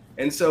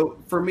 And so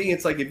for me,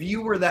 it's like, if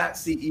you were that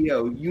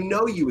CEO,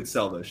 you would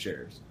sell those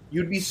shares.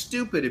 You'd be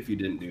stupid if you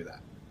didn't do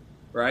that,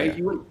 right? Yeah.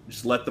 You wouldn't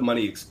just let the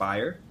money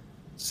expire.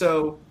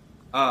 So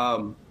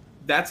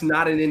that's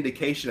not an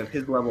indication of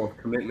his level of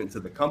commitment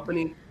to the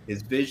company,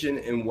 his vision,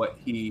 and what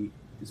he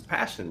is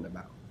passionate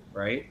about,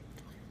 right?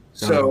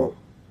 So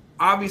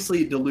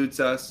obviously it dilutes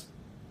us,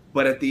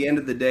 but at the end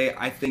of the day,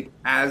 I think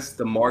as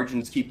the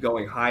margins keep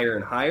going higher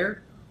and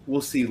higher,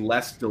 we'll see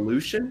less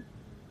dilution.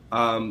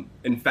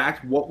 In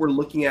fact, what we're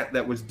looking at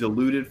that was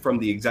diluted from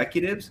the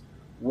executives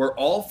were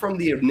all from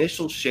the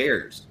initial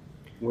shares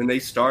when they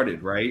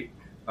started, right?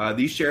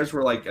 These shares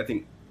were like, I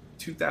think,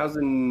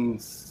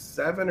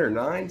 2007 or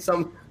 9,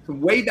 some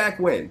way back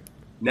when.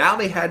 Now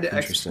they had to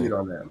execute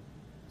on them.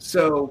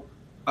 So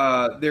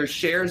there's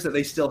shares that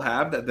they still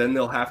have that then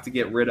they'll have to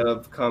get rid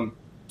of come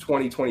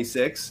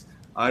 2026.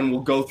 And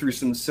we'll go through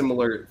some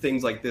similar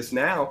things like this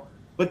now,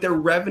 but their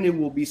revenue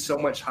will be so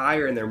much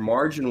higher and their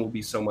margin will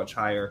be so much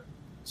higher.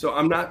 So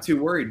I'm not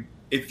too worried.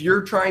 If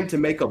you're trying to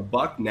make a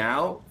buck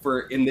now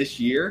in this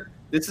year,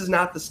 this is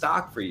not the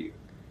stock for you.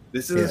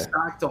 This is a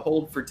stock to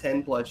hold for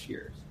 10 plus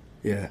years.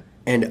 Yeah.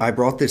 And I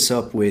brought this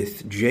up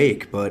with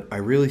Jake, but I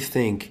really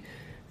think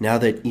now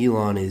that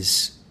Elon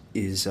is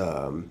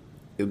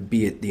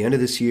be at the end of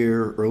this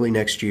year, early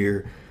next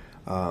year,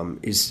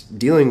 is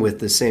dealing with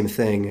the same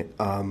thing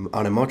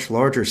on a much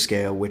larger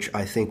scale, which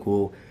I think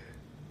will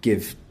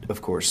give,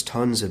 of course,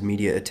 tons of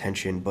media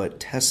attention. But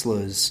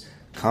Tesla's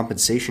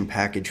compensation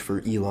package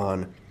for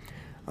Elon,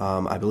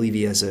 I believe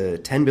he has a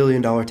 $10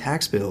 billion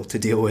tax bill to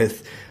deal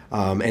with,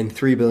 and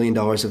 $3 billion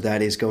of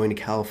that is going to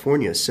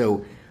California.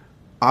 So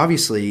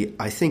obviously,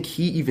 I think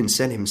he even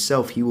said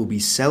himself he will be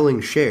selling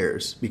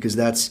shares because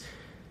that's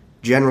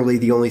generally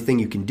the only thing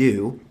you can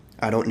do.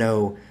 I don't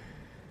know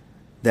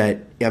that,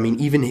 I mean,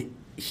 even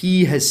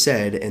he has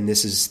said, and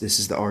this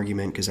is the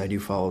argument because I do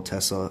follow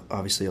Tesla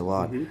obviously a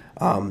lot,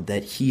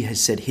 that he has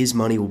said his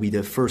money will be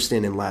the first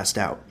in and last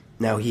out.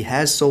 Now, he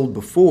has sold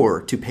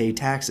before to pay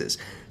taxes.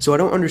 So I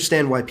don't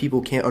understand why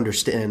people can't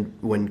understand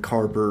when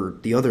Carper,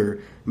 the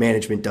other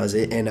management, does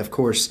it. And of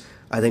course,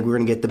 I think we're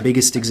going to get the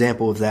biggest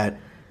example of that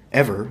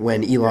ever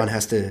when Elon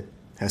has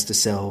to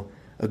sell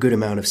a good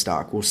amount of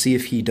stock. We'll see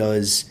if he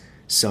does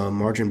some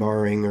margin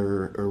borrowing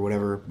or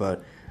whatever,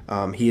 but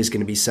he is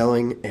going to be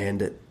selling,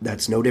 and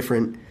that's no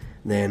different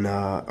than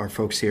our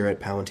folks here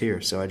at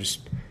Palantir. So I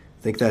just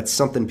think that's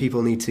something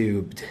people need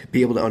to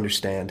be able to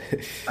understand.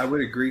 I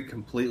would agree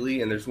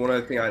completely. And there's one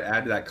other thing I'd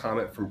add to that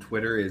comment from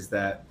Twitter is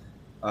that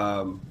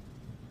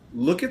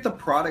look at the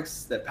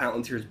products that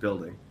Palantir is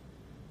building.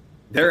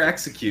 They're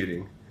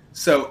executing.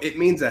 So it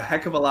means a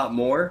heck of a lot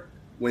more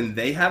when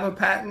they have a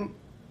patent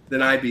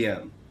than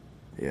IBM.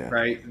 Yeah.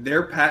 Right?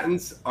 Their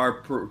patents are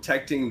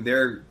protecting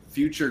their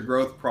future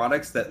growth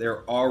products that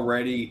they're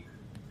already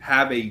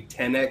have a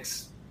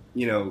 10x,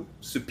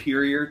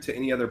 superior to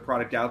any other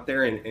product out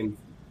there. And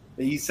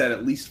he said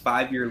at least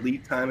 5-year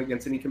lead time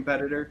against any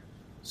competitor.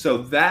 So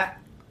that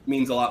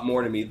means a lot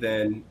more to me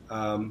than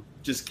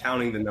just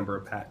counting the number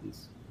of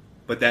patents,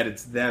 but that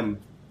it's them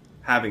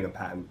having a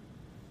patent.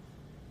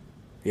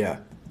 Yeah.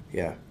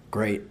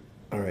 Great.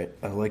 All right.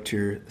 I liked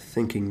your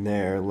thinking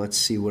there. Let's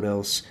see what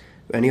else.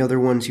 Any other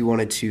ones you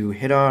wanted to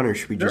hit on, or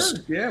should we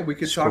just we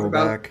could talk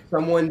about back?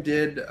 Someone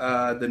did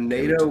the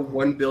NATO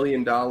 $1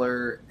 billion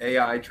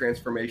AI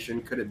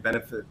transformation. Could it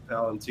benefit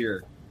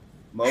Palantir?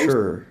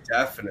 Most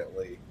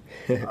definitely.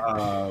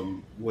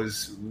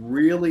 Was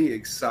really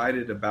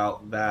excited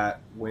about that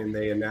when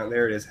they announced.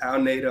 There it is. How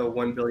NATO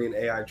 $1 billion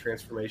AI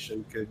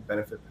transformation could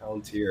benefit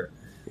Palantir.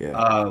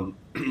 Yeah.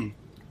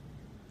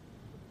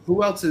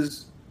 Who else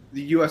is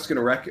the U.S. going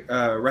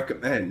to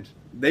recommend?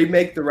 They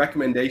make the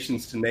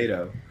recommendations to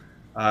NATO.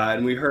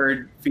 And we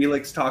heard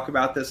Felix talk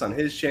about this on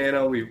his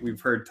channel. We've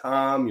heard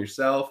Tom,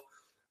 yourself.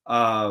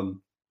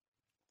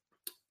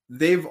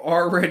 They've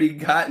already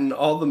gotten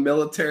all the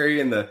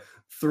military and the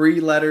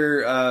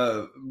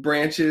 3-letter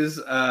branches,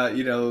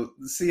 the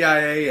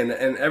CIA and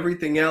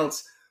everything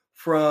else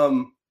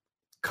from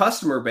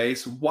customer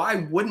base.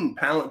 Why wouldn't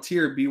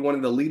Palantir be one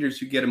of the leaders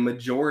who get a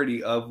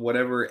majority of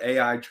whatever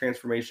AI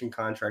transformation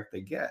contract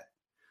they get?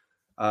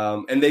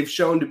 And they've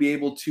shown to be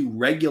able to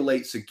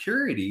regulate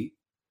security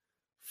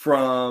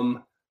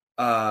from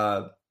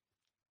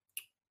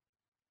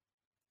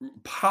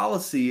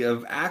policy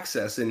of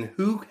access and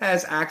who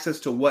has access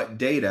to what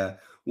data.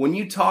 When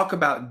you talk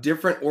about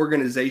different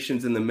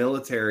organizations in the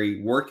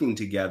military working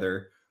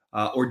together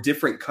or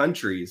different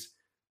countries,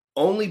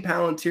 only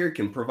Palantir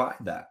can provide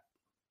that.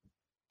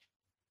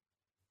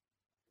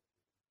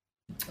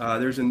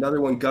 There's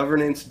another one,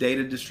 governance,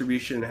 data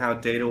distribution, and how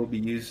data will be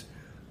used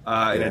in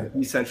a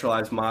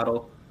decentralized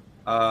model.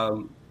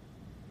 So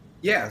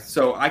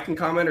I can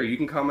comment or you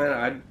can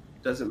comment.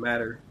 Doesn't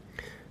matter.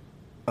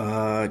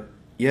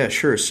 Yeah,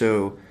 sure.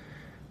 So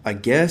I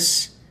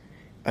guess,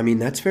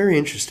 that's very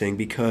interesting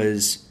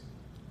because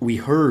we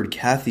heard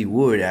Kathy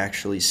Wood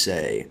actually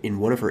say in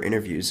one of her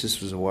interviews, this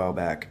was a while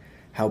back,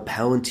 how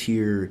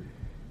Palantir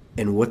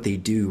and what they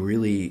do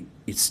really,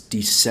 it's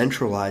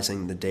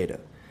decentralizing the data.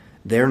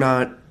 They're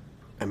not,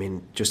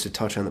 just to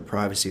touch on the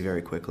privacy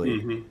very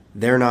quickly,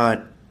 they're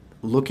not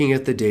looking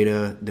at the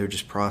data, they're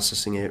just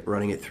processing it,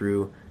 running it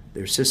through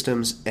their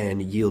systems and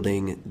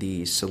yielding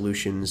the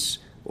solutions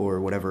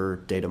or whatever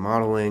data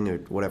modeling or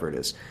whatever it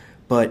is.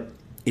 But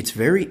it's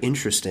very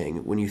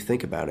interesting when you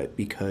think about it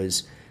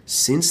because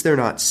since they're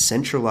not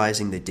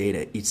centralizing the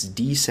data, it's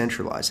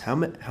decentralized.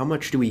 How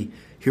much do we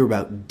hear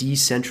about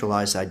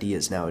decentralized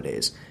ideas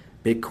nowadays?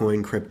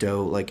 Bitcoin,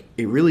 crypto,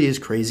 it really is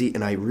crazy,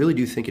 and I really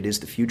do think it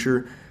is the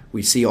future.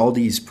 We see all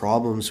these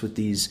problems with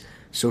these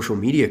social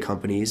media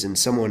companies, and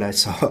someone I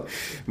saw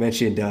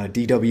mentioned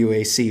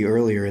DWAC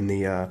earlier in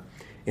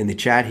the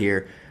chat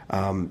here,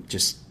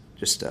 just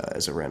just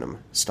as a random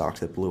stock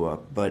that blew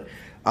up. But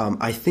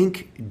I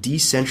think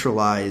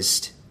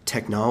decentralized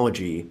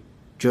technology,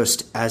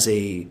 just as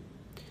an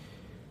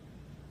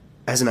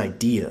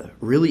idea,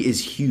 really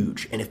is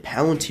huge. And if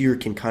Palantir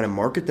can kind of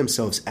market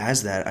themselves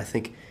as that, I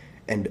think,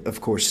 and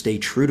of course stay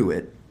true to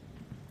it,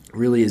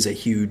 really is a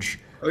huge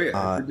Oh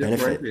yeah, it's a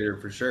benefit.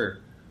 differentiator for sure.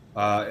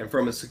 And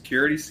from a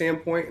security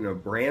standpoint and a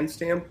brand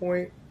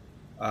standpoint,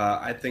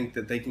 I think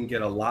that they can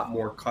get a lot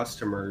more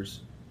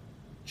customers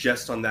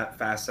just on that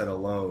facet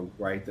alone,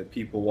 right? That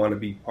people want to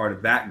be part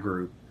of that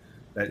group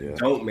that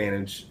don't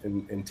manage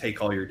and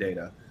take all your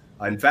data.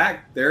 In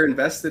fact, they're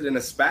invested in a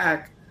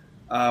SPAC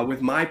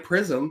with My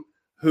Prism,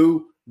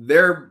 who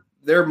their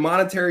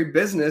monetary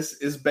business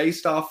is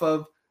based off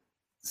of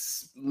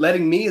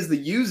letting me as the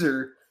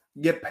user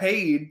get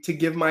paid to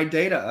give my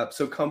data up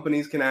so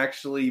companies can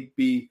actually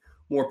be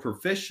more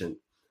proficient,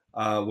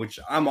 which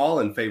I'm all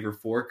in favor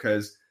for,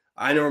 because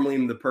I normally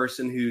am the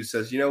person who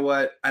says, you know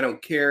what, I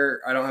don't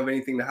care. I don't have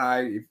anything to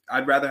hide.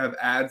 I'd rather have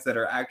ads that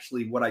are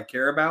actually what I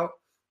care about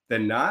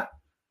than not.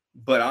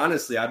 But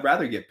honestly, I'd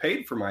rather get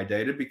paid for my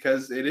data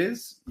because it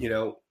is,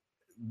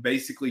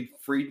 basically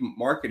free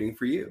marketing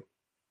for you.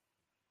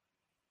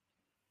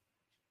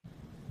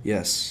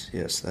 Yes,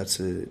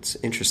 it's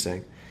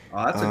interesting.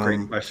 That's a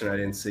great question I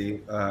didn't see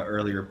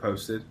earlier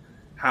posted.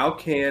 How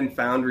can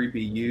Foundry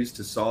be used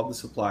to solve the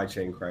supply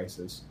chain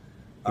crisis?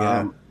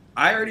 Yeah,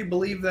 I already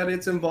believe that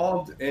it's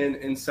involved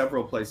in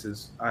several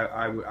places.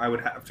 I would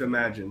have to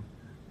imagine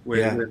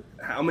with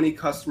how many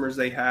customers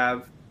they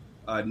have,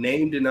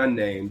 named and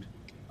unnamed,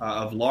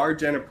 of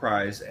large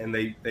enterprise, and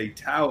they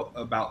tout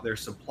about their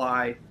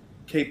supply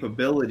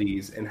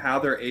capabilities and how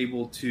they're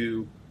able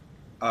to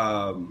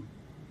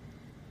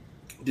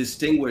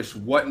distinguish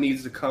what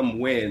needs to come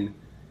when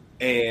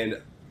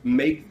and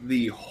make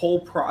the whole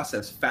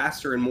process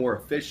faster and more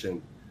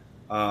efficient.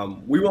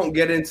 We won't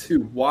get into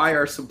why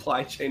our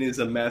supply chain is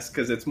a mess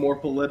because it's more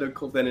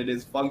political than it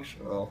is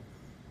functional.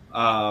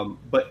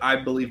 But I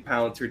believe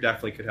Palantir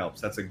definitely could help.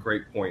 So that's a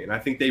great point. And I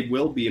think they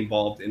will be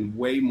involved in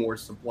way more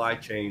supply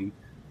chain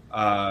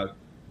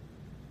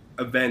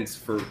events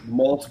for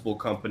multiple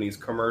companies,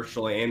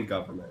 commercial and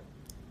government.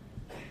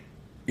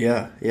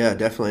 yeah,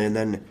 definitely. And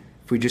then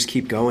if we just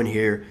keep going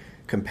here,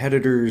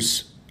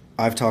 competitors,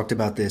 I've talked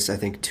about this, I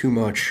think, too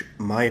much.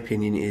 My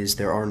opinion is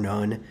there are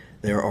none.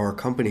 There are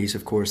companies,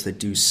 of course, that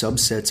do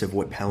subsets of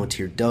what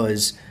Palantir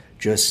does,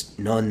 just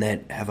none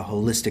that have a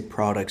holistic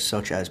product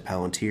such as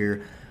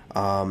Palantir.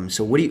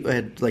 So what do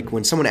you, like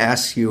when someone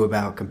asks you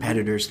about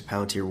competitors to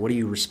Palantir, what do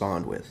you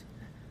respond with?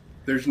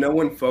 There's no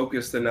one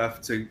focused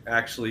enough to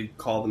actually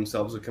call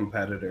themselves a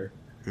competitor.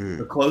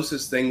 The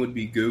closest thing would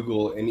be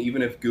Google, and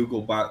even if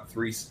Google bought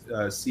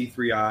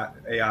C3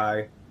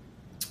 AI,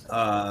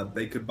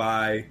 they could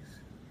buy.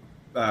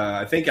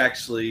 I think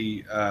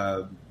actually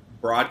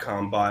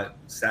Broadcom bought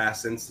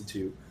SaaS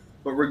Institute.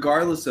 But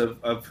regardless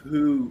of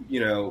who,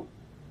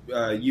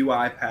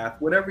 UiPath,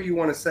 whatever you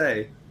want to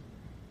say,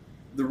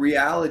 the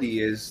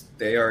reality is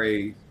they are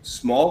a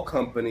small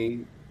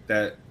company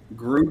that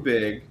grew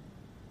big,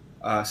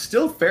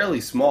 still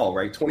fairly small,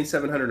 right?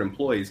 2,700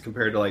 employees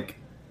compared to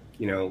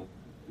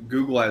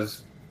Google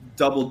has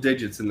double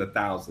digits in the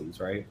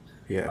thousands, right?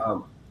 Yeah.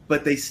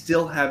 But they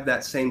still have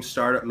that same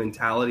startup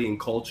mentality and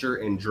culture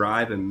and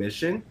drive and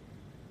mission.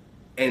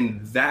 And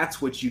that's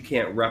what you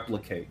can't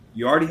replicate.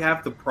 You already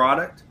have the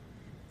product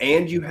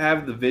and you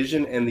have the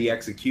vision and the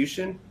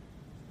execution.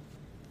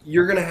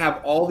 You're going to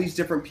have all these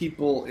different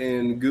people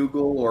in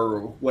Google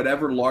or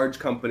whatever large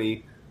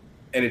company,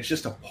 and it's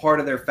just a part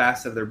of their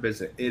facet of their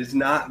business. It is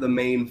not the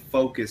main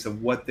focus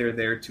of what they're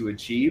there to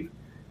achieve.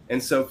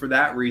 And so for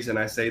that reason,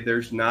 I say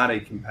there's not a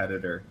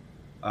competitor.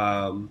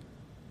 And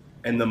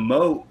the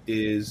moat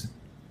is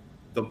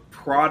the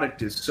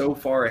product is so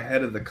far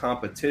ahead of the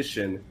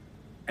competition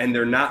and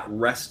they're not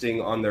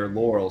resting on their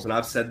laurels. And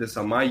I've said this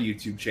on my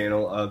YouTube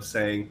channel of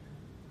saying,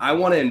 I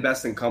want to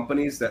invest in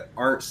companies that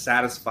aren't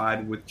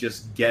satisfied with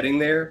just getting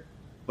there,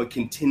 but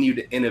continue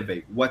to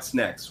innovate. What's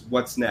next?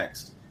 What's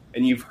next?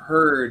 And you've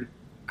heard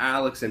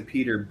Alex and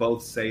Peter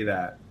both say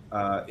that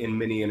in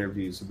many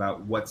interviews about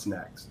what's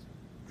next.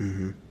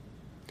 Mm-hmm.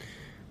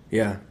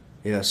 Yeah,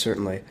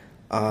 certainly.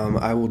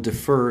 I will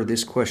defer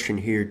this question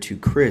here to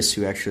Chris,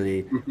 who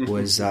actually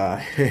was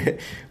I'm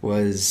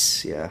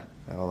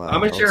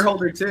a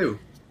shareholder too.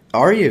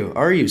 Are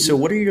you? So,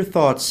 what are your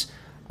thoughts?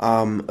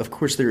 Of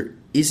course, there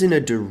isn't a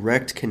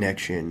direct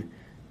connection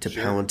to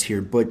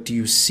Palantir, but do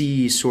you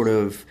see sort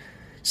of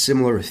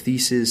similar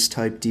thesis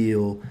type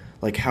deal?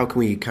 Like, how can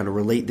we kind of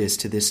relate this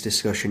to this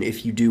discussion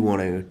if you do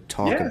want to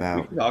talk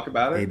about we can talk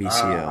about it.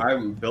 ABCO?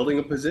 I'm building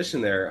a position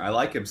there. I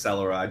like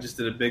Accelera. I just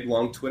did a big,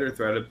 long Twitter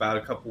thread about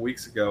a couple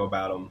weeks ago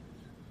about them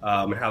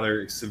and how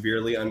they're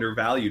severely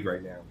undervalued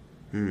right now.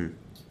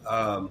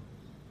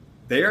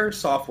 They are a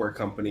software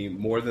company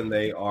more than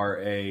they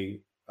are a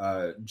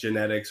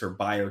genetics or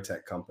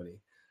biotech company.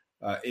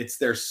 It's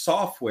their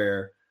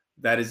software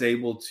that is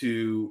able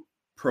to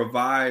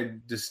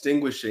provide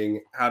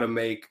distinguishing how to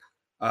make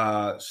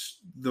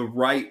the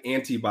right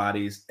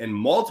antibodies and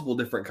multiple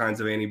different kinds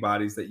of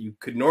antibodies that you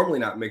could normally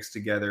not mix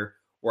together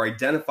or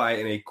identify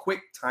in a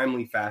quick,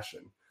 timely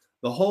fashion.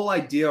 The whole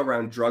idea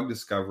around drug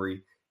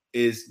discovery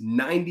is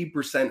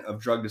 90%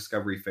 of drug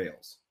discovery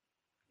fails.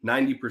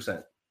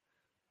 90%.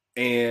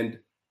 And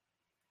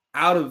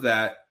out of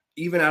that,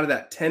 even out of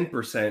that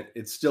 10%,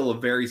 it's still a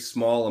very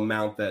small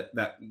amount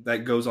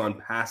that goes on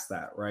past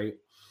that, right?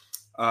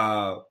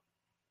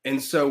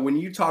 And so when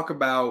you talk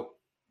about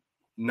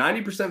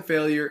 90%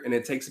 failure and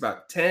it takes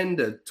about 10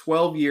 to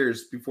 12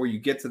 years before you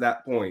get to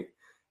that point,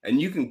 and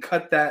you can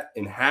cut that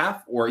in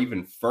half or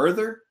even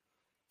further,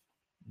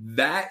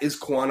 that is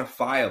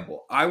quantifiable.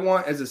 I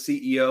want, as a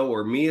CEO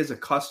or me as a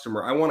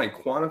customer, I want a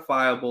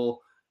quantifiable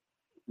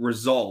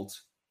result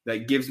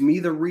that gives me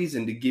the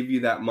reason to give you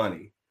that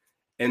money.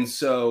 And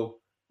so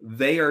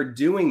they are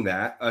doing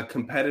that, a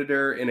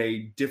competitor in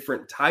a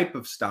different type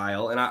of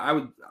style. And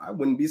I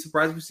wouldn't be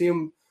surprised if we see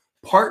them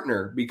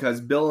partner,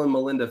 because Bill and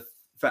Melinda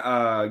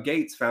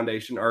Gates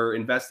Foundation are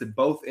invested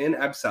both in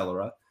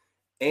AbCellera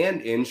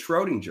and in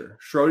Schrodinger.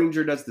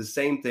 Schrodinger does the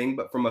same thing,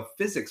 but from a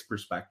physics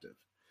perspective.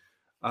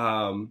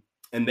 And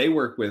they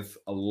work with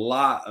a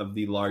lot of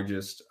the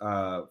largest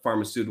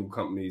pharmaceutical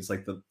companies,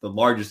 like the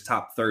largest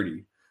top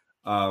 30.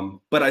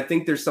 But I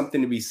think there's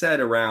something to be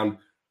said around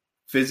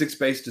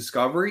physics-based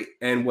discovery,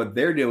 and what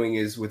they're doing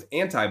is with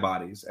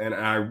antibodies. And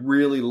I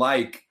really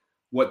like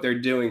what they're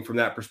doing from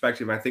that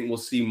perspective. I think we'll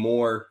see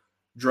more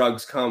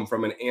drugs come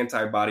from an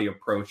antibody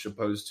approach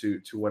opposed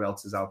to what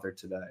else is out there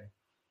today.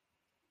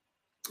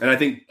 And I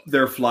think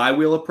their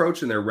flywheel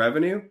approach and their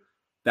revenue,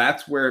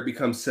 that's where it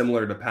becomes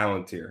similar to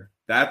Palantir.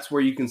 That's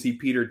where you can see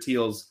Peter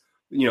Thiel's,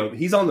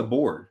 he's on the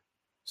board.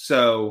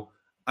 So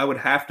I would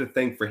have to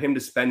think for him to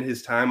spend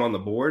his time on the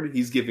board,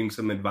 he's giving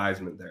some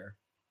advisement there.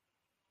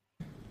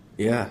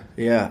 Yeah.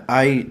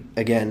 I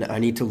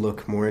need to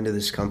look more into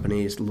this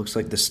company. It looks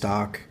like the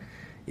stock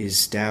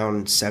is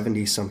down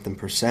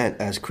 70-something%,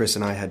 as Chris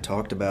and I had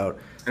talked about.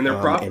 And they're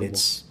profitable. And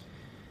it's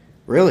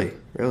really.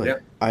 Yeah,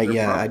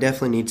 I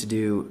definitely need to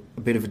do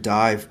a bit of a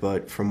dive,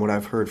 but from what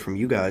I've heard from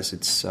you guys,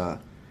 it's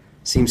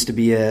seems to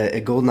be a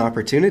golden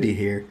opportunity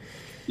here.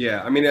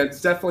 Yeah, I mean,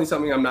 it's definitely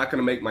something I'm not going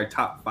to make my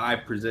top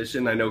 5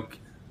 position. I know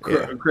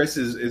Chris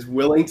is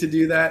willing to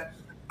do that.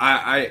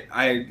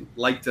 I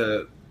like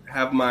to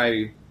have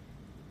my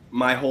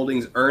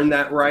holdings earn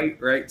that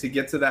right, to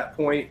get to that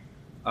point.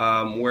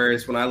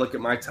 Whereas when I look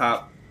at my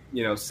top,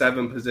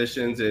 7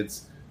 positions,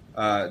 it's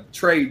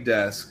Trade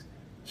Desk,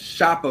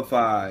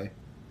 Shopify,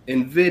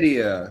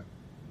 NVIDIA,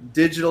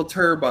 Digital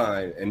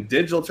Turbine. And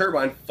Digital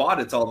Turbine fought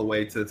its all the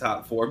way to the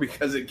top 4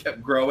 because it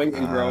kept growing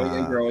and growing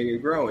and growing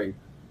and growing.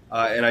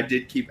 And I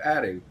did keep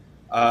adding.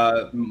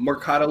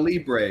 Mercado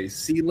Libre,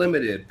 C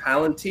Limited,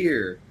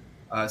 Palantir,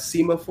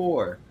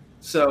 Sema4.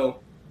 So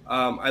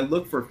I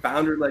look for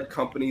founder-led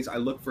companies. I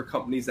look for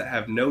companies that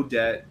have no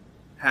debt,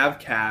 have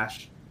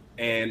cash,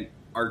 and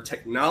are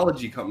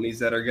technology companies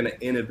that are going to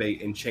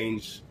innovate and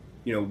change,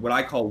 what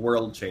I call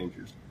world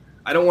changers.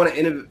 I don't want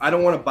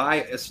to buy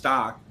a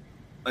stock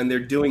and they're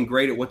doing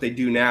great at what they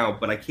do now,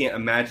 but I can't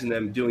imagine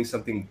them doing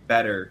something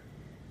better,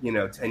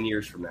 10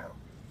 years from now.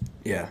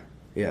 Yeah.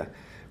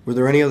 Were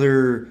there any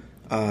other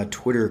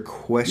Twitter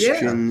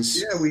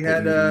questions? Yeah, we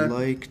had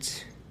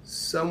liked.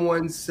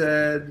 Someone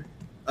said,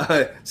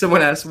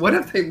 someone asked, "What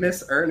if they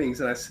miss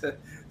earnings?" And I said,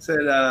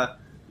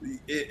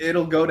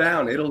 it'll go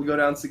down. It'll go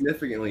down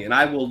significantly, and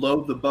I will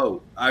load the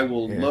boat. I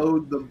will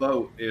load the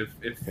boat if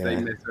they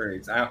miss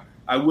earnings.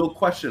 I will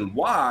question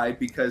why,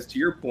 because to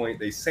your point,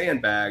 they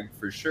sandbagged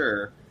for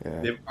sure.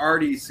 Yeah. They've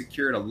already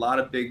secured a lot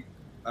of big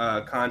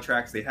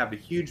contracts. They have a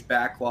huge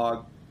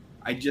backlog.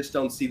 I just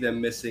don't see them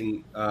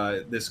missing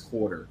this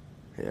quarter.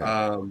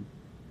 Yeah.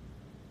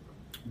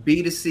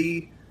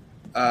 B2C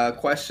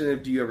question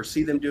of, do you ever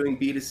see them doing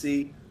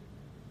B2C?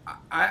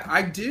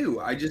 I do.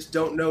 I just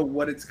don't know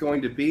what it's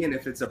going to be and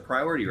if it's a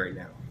priority right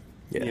now.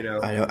 Yeah.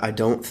 I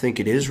don't think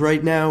it is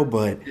right now,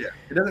 but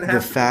it doesn't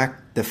have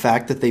the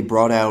fact that they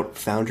brought out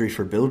Foundry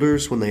for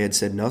Builders when they had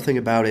said nothing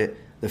about it,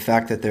 the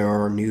fact that there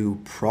are new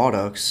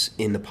products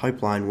in the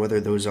pipeline, whether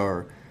those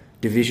are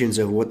divisions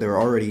of what they're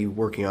already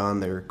working on,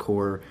 their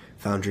core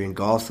Foundry in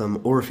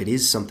Gotham, or if it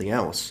is something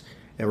else,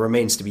 it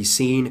remains to be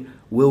seen.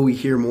 Will we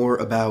hear more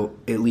about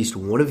at least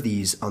one of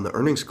these on the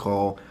earnings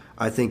call?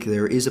 I think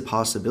there is a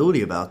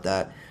possibility about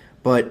that,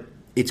 but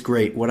it's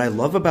great. What I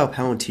love about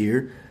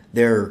Palantir,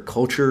 their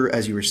culture,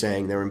 as you were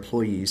saying, their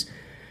employees.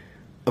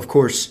 Of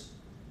course,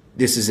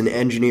 this is an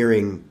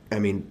engineering,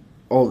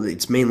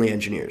 it's mainly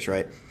engineers,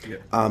 right? Yeah.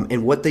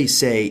 And what they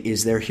say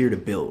is they're here to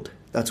build.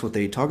 That's what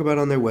they talk about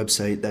on their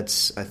website.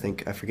 That's, I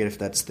forget if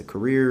that's the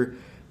career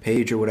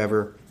page or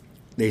whatever.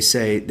 They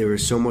say there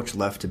is so much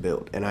left to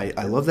build. And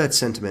I love that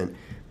sentiment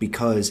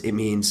because it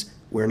means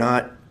we're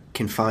not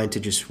confined to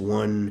just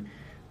one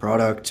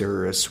product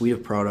or a suite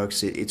of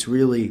products. It's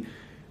really,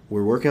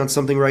 we're working on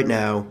something right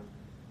now.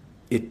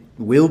 It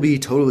will be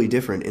totally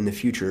different in the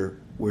future.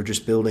 We're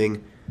just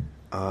building.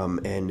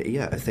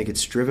 I think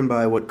it's driven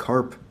by what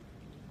Karp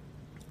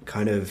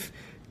kind of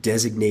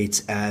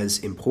designates as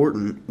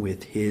important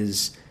with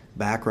his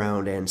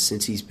background, and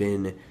since he's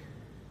been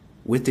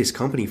with this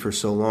company for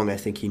so long, I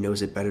think he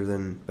knows it better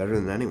than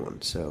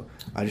anyone. So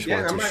I just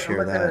Yeah, wanted to I'm share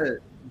not that. gonna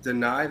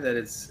deny that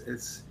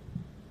it's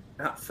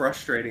not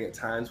frustrating at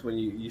times when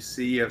you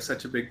see you have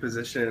such a big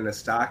position in a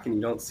stock and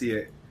you don't see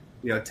it,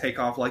 take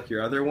off like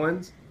your other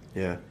ones.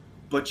 Yeah.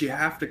 But you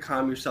have to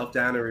calm yourself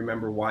down and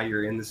remember why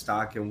you're in the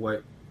stock and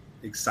what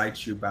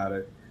excites you about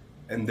it.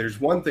 And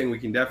there's one thing we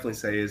can definitely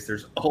say is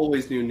there's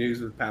always new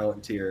news with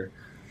Palantir,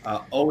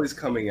 always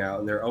coming out,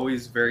 and they're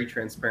always very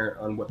transparent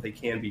on what they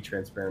can be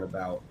transparent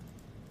about.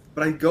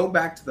 But I go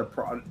back to the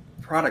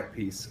product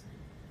piece.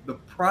 The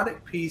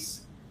product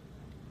piece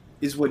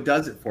is what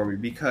does it for me,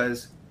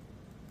 because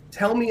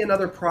tell me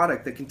another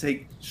product that can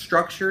take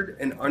structured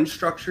and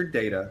unstructured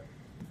data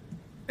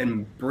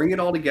and bring it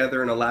all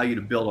together and allow you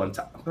to build on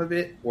top of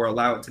it, or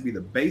allow it to be the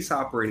base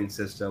operating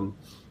system.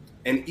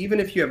 And even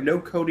if you have no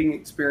coding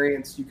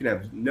experience, you can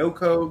have no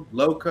code,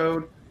 low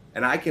code,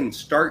 and I can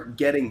start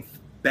getting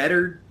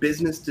better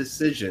business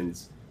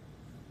decisions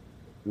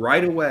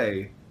right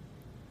away.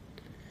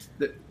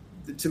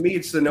 To me,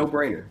 it's a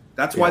no-brainer.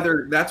 That's why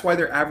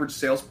their average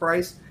sales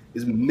price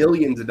is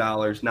millions of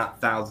dollars,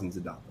 not thousands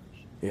of dollars.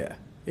 Yeah.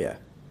 Yeah.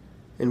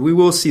 And we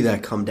will see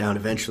that come down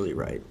eventually,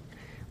 right?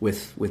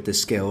 With the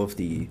scale of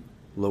the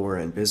lower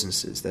end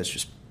businesses. That's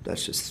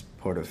just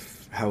part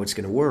of how it's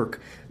going to work.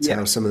 It's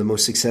how some of the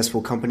most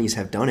successful companies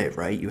have done it,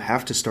 right? You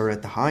have to start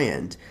at the high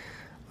end,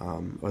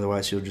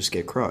 otherwise you'll just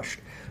get crushed.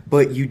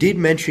 But you did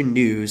mention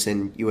news,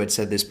 and you had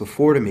said this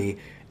before to me.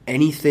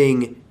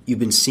 Anything you've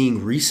been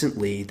seeing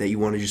recently that you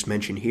want to just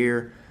mention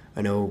here?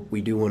 I know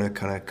we do want to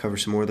kind of cover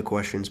some more of the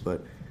questions,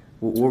 but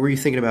what were you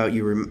thinking about?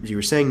 You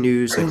were saying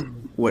news. Like,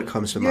 what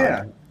comes to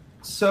mind?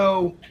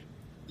 So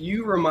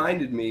you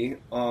reminded me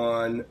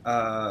on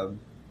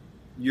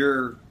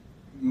your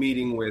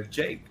meeting with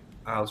Jake.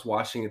 I was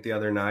watching it the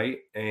other night,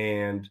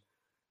 and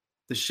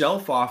the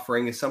shelf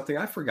offering is something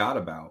I forgot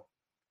about.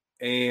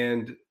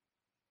 And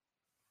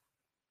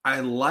I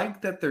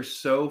like that they're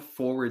so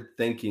forward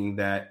thinking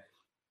that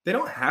they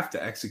don't have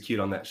to execute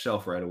on that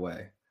shelf right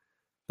away.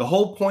 The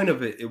whole point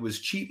of it was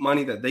cheap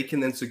money that they can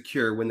then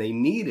secure when they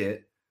need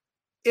it,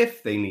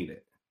 if they need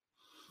it.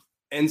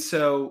 And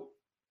so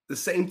the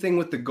same thing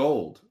with the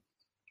gold.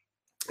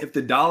 If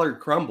the dollar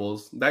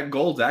crumbles, that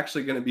gold's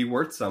actually going to be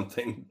worth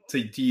something to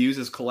use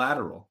as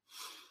collateral.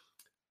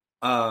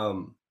 I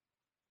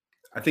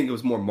think it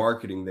was more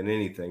marketing than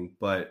anything,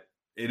 but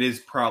it is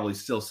probably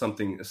still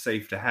something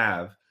safe to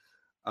have.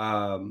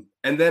 And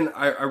then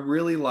I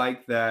really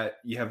like that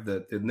you have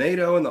the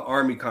NATO and the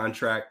Army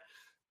contract.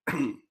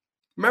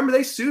 Remember,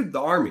 they sued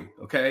the Army,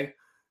 okay?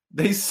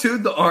 They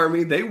sued the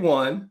Army. They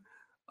won.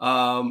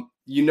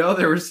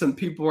 There were some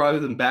people rather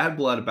than bad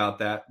blood about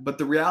that. But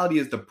the reality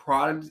is the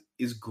product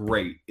is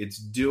great. It's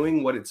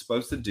doing what it's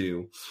supposed to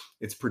do.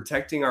 It's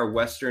protecting our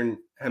Western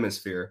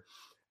hemisphere.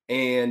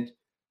 And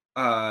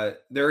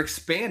they're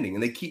expanding,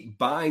 and they keep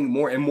buying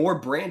more, and more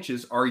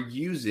branches are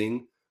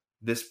using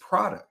this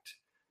product.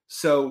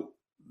 So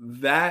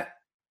that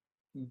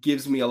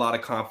gives me a lot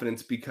of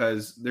confidence,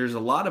 because there's a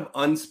lot of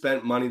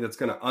unspent money that's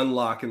going to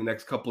unlock in the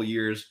next couple of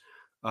years.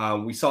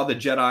 We saw the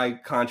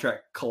Jedi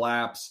contract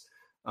collapse.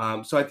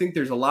 So I think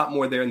there's a lot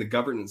more there in the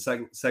government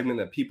segment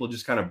that people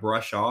just kind of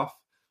brush off.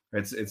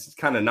 It's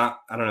kind of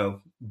not, I don't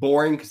know,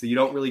 boring, because you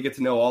don't really get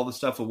to know all the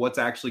stuff of what's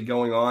actually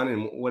going on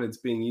and what it's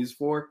being used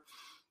for.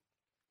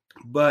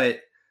 But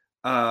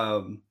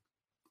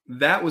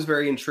that was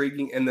very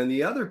intriguing. And then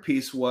the other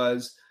piece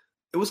was,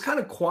 it was kind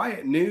of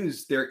quiet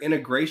news, their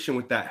integration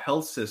with that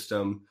health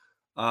system,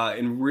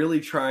 and really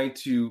trying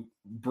to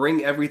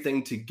bring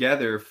everything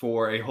together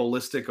for a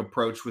holistic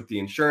approach with the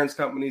insurance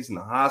companies and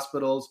the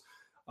hospitals,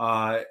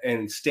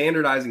 and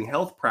standardizing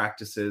health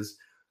practices.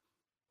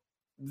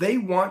 They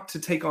want to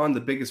take on the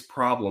biggest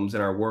problems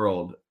in our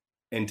world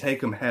and take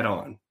them head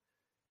on.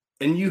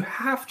 And you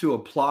have to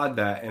applaud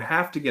that and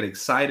have to get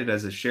excited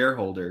as a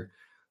shareholder.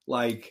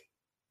 Like,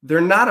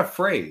 they're not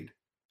afraid,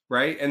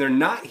 right? And they're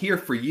not here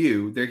for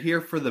you. They're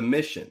here for the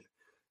mission.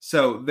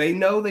 So they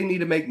know they need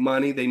to make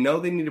money. They know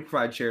they need to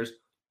provide shares,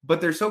 but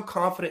they're so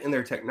confident in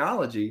their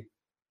technology.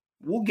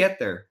 We'll get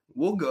there.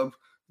 We'll go.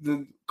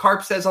 The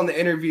Karp says on the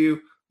interview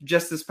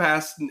just this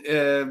past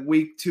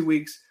week, 2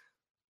 weeks,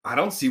 I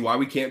don't see why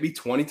we can't be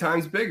 20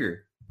 times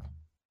bigger.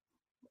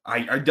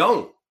 I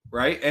don't,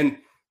 right? And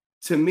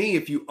to me,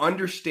 if you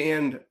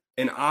understand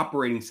an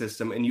operating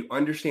system and you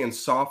understand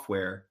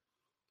software,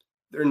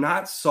 they're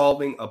not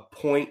solving a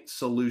point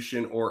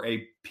solution or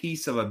a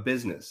piece of a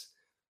business.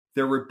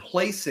 They're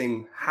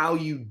replacing how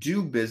you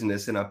do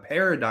business in a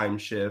paradigm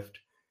shift,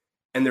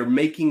 and they're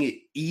making it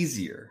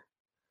easier.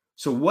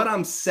 So what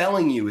I'm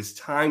selling you is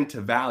time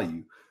to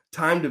value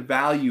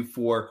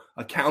for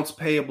accounts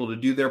payable to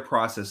do their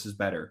processes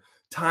better,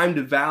 time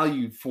to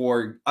value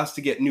for us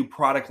to get new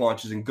product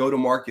launches and go to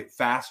market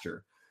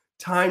faster,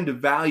 time to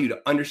value to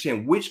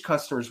understand which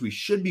customers we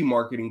should be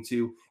marketing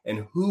to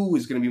and who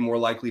is going to be more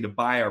likely to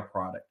buy our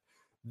product.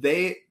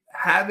 They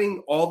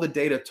having all the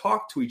data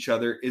talk to each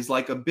other is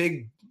like a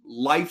big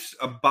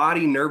a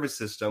body nervous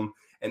system,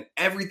 and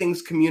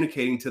everything's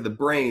communicating to the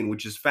brain,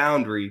 which is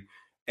Foundry,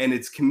 and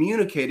it's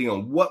communicating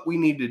on what we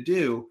need to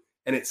do,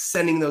 and it's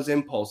sending those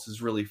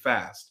impulses really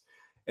fast.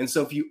 And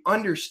so if you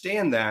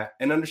understand that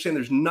and understand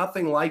there's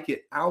nothing like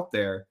it out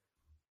there,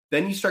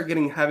 then you start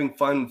having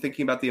fun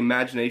thinking about the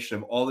imagination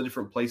of all the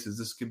different places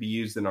this could be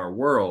used in our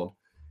world.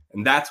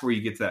 And that's where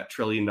you get to that $1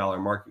 trillion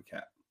market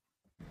cap.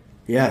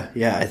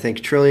 Yeah, I think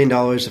 $1 trillion,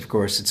 of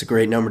course, it's a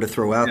great number to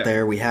throw out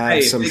there. We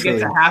have some if they get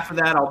to half of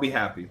that, I'll be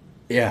happy.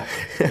 Yeah,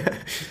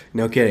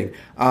 no kidding.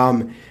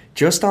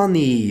 Just on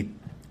the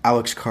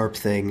Alex Karp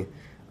thing,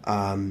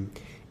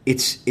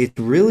 it's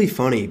really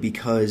funny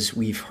because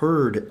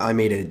I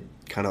made a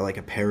kind of like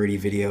a parody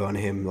video on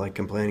him, like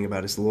complaining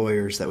about his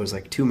lawyers that was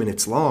like 2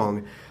 minutes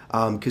long,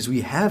 because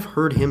we have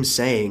heard him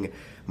saying,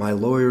 my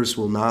lawyers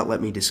will not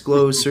let me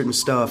disclose certain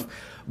stuff,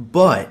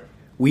 but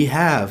we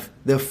have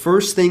the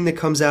first thing that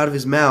comes out of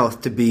his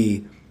mouth to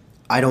be,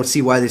 I don't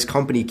see why this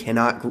company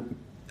cannot,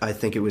 I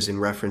think it was in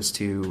reference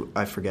to,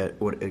 I forget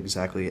what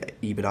exactly,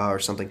 EBITDA or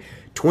something,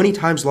 20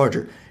 times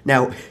larger.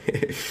 Now,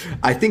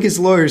 I think his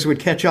lawyers would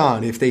catch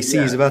on if they see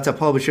he's about to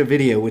publish a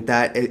video with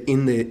that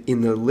in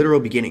the literal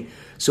beginning.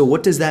 So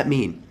what does that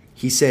mean?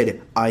 He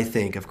said, I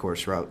think, of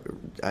course,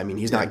 I mean,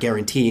 he's not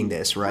guaranteeing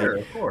this, right? Sure,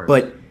 of course.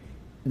 But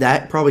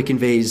that probably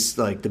conveys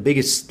like the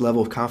biggest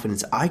level of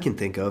confidence I can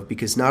think of,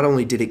 because not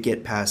only did it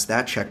get past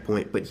that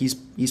checkpoint, but he's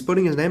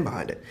putting his name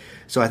behind it.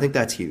 So I think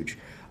that's huge.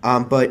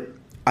 But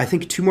I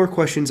think two more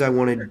questions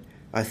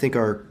I think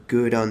are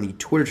good on the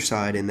Twitter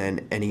side, and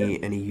then any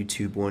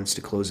YouTube ones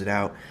to close it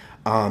out.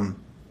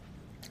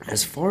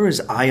 As far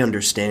as I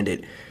understand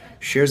it,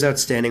 shares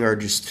outstanding are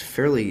just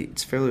fairly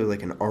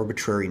like an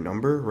arbitrary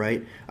number,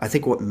 right? I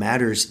think what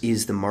matters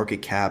is the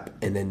market cap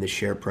and then the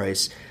share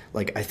price.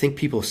 Like, I think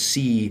people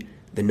see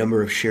the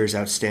number of shares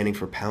outstanding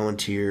for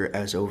Palantir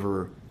as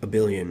over 1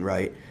 billion,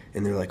 right?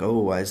 And they're like, oh,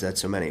 why is that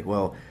so many?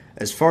 Well,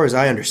 as far as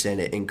I understand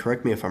it, and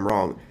correct me if I'm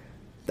wrong,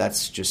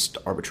 that's just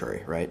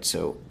arbitrary, right?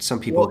 So some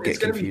people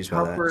get confused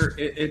by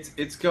that.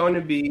 It's going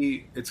to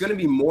be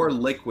more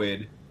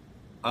liquid.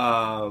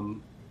 So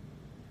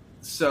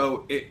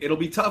it'll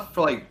be tough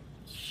for like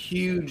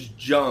huge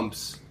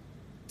jumps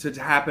to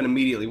happen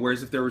immediately.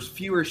 Whereas if there was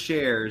fewer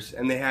shares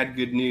and they had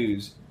good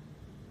news,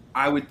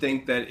 I would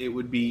think that it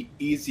would be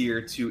easier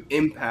to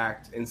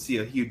impact and see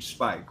a huge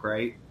spike,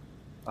 right?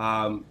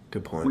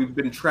 Good point. We've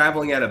been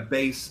traveling at a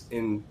base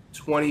in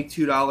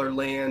 $22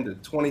 land to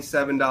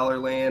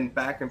 $27 land,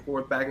 back and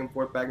forth.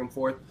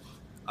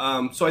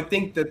 So I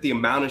think that the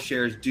amount of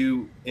shares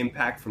do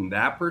impact from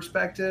that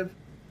perspective,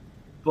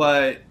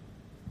 but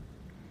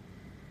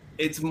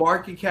it's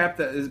market cap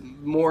that is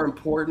more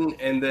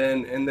important, and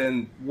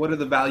then what are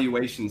the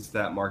valuations to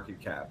that market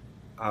cap?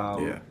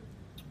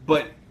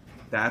 But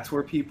that's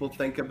where people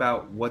think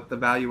about what the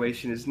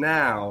valuation is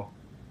now,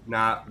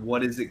 not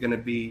what is it going to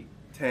be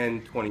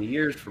 10, 20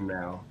 years from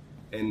now,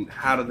 and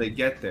how do they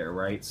get there,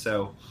 right?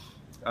 So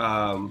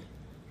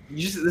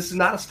this is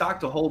not a stock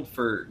to hold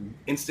for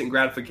instant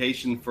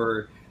gratification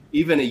for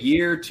even a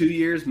year, 2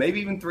 years, maybe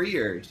even 3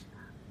 years.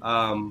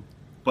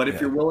 But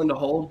if you're willing to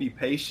hold, be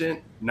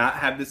patient, not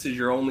have this as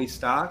your only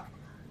stock.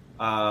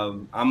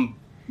 I'm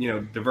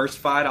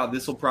diversified.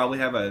 This will probably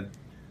have a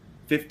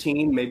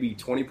 15, maybe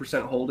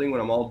 20% holding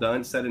when I'm all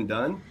said and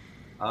done.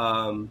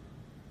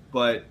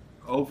 But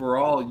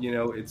overall,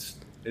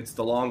 it's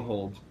the long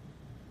hold.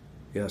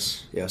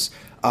 Yes.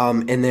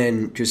 And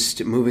then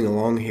just moving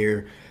along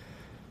here,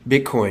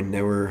 Bitcoin,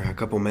 there were a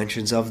couple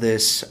mentions of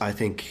this. I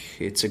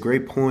think it's a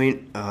great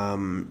point.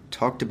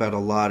 Talked about a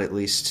lot, at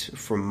least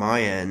from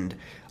my end.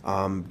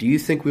 Do you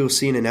think we'll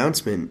see an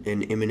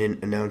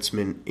imminent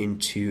announcement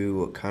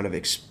into kind of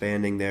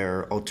expanding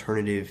their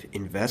alternative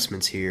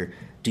investments here?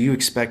 Do you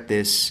expect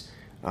this?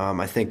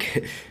 I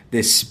think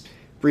this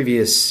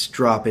previous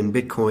drop in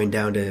Bitcoin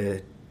down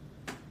to,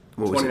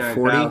 what was it,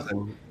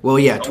 40? Well,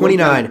 yeah,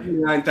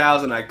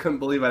 29,000. I couldn't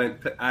believe I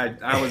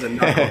was a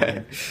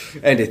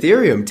knucklehead. And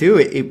Ethereum too.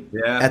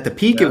 At the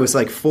peak, it was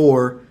like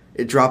 4.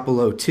 It dropped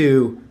below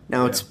 2.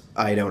 Now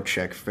I don't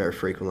check very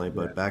frequently,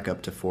 but back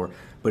up to 4.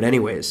 But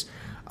anyways,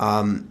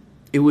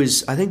 it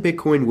was, I think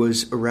Bitcoin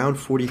was around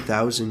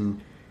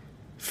 40,000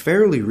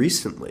 fairly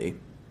recently.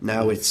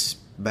 Now it's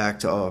back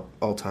to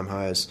all-time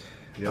highs,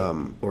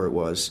 or it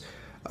was.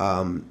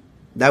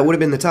 That would have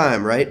been the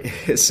time, right?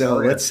 So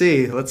let's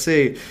see.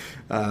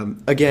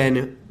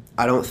 Again,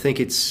 I don't think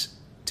it's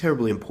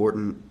terribly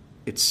important.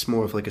 It's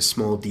more of like a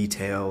small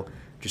detail,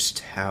 just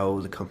how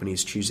the company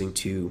is choosing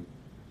to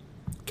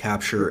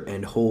capture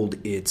and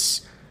hold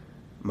its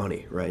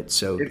money, right?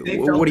 So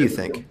what do you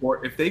think?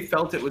 If they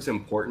felt it was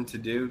important to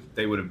do,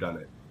 they would have done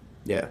it.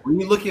 Yeah. When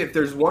you look at, if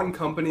there's one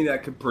company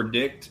that could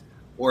predict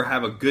or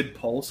have a good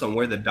pulse on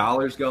where the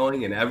dollar's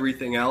going and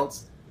everything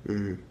else,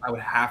 I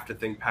would have to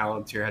think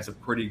Palantir has a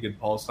pretty good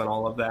pulse on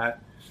all of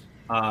that.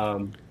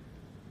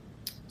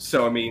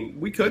 So, I mean,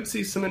 we could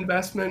see some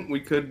investment. We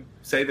could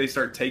say they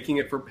start taking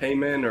it for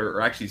payment,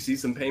 or actually see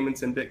some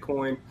payments in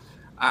Bitcoin.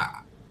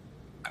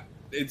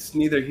 It's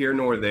neither here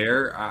nor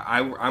there.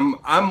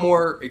 I'm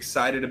more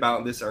excited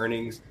about this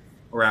earnings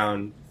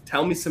around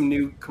tell me some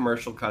new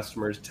commercial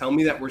customers. Tell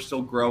me that we're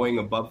still growing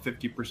above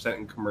 50%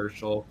 in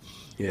commercial.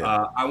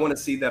 Yeah. I want to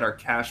see that our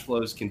cash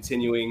flow is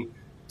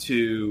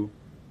to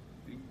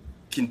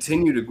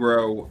continue to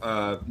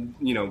grow.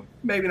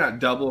 Maybe not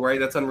double, right?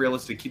 That's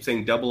unrealistic. Keep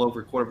saying double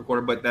over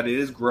quarter, but that it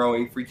is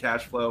growing free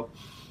cash flow.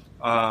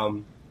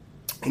 And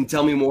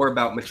tell me more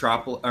about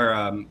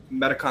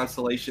Meta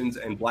Constellations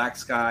and Black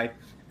Sky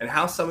and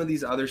how some of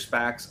these other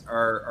SPACs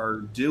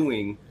are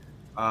doing.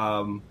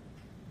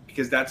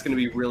 Because that's going to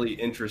be really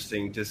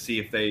interesting to see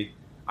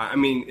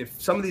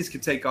if some of these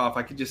could take off.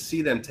 I could just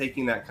see them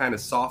taking that kind of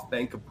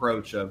SoftBank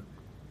approach of,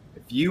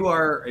 if you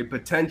are a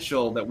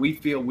potential that we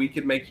feel we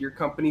could make your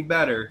company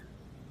better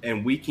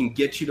and we can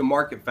get you to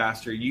market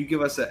faster, you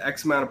give us an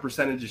X amount of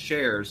percentage of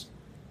shares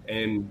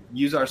and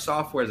use our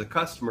software as a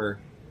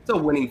customer. It's a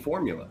winning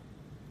formula.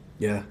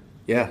 Yeah,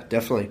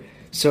 definitely.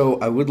 So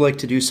I would like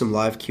to do some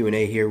live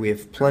Q&A here. We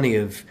have plenty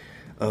of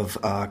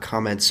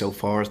comments so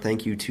far.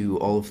 Thank you to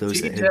all of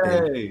those that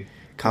have been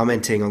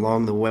commenting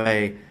along the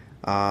way.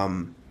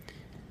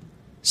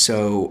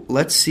 So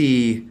let's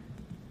see.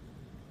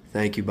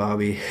 Thank you,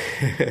 Bobby.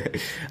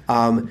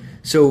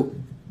 So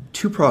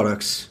 2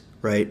 products,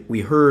 right?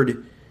 We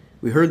heard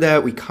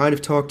that. We kind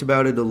of talked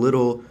about it a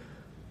little.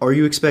 Are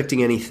you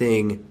expecting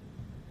anything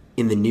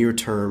in the near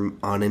term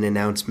on an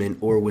announcement,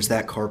 or was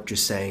that Carp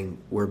just saying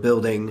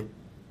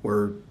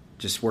we're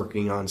just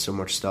working on so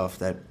much stuff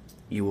that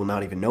you will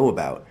not even know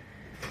about?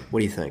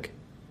 What do you think?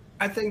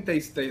 I think they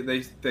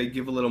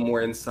give a little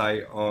more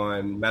insight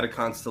on Meta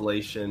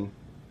Constellation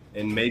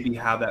and maybe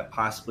how that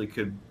possibly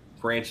could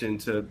branch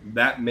into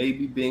that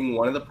maybe being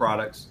one of the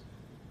products.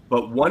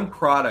 But one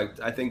product,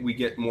 I think we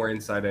get more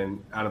insight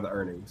out of the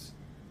earnings.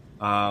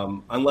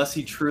 Unless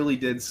he truly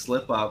did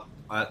slip up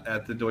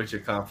at the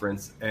Deutsche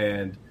conference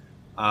and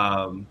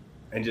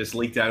just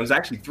leaked out. It was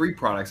actually 3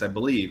 products, I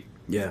believe.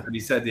 Yeah. But he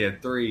said they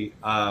had 3.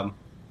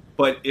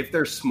 But if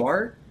they're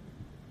smart,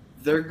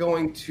 they're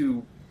going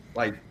to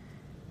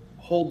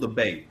hold the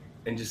bait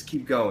and just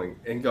keep going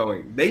and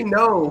going. They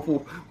know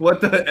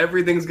what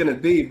everything's going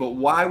to be, but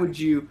why would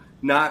you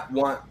not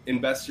want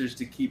investors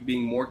to keep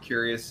being more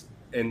curious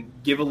and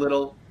give a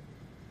little,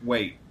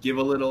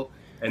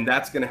 and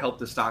that's going to help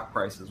the stock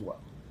price as well.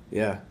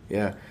 Yeah.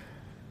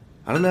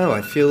 I don't know.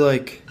 I feel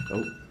like,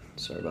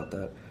 sorry about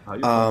that.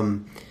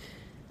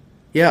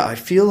 I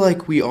feel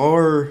like we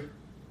are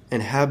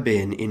and have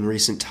been in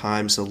recent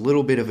times a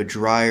little bit of a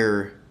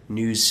drier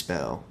news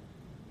spell.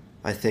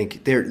 I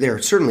think there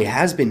certainly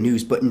has been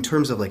news, but in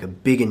terms of like a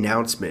big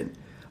announcement,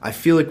 I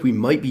feel like we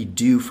might be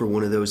due for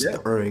one of those at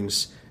the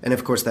earnings. And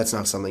of course, that's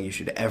not something you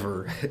should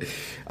ever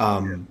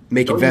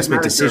make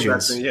investment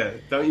decisions.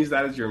 Don't use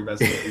that as your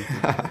investment.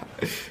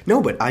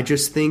 No, but I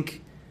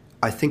think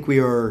we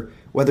are,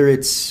 whether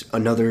it's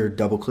another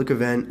DoubleClick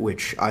event,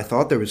 which I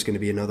thought there was going to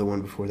be another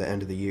one before the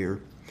end of the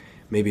year.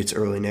 Maybe it's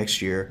early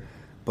next year.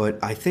 But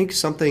I think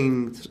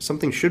something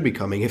should be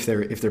coming if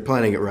they're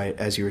planning it right,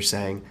 as you were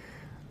saying.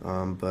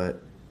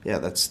 But yeah,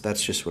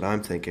 that's just what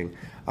I'm thinking.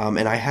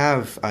 And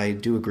I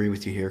do agree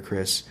with you here,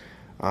 Chris.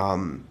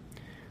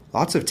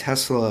 Lots of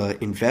Tesla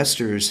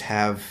investors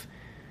have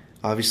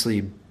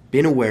obviously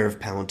been aware of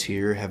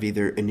Palantir, have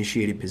either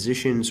initiated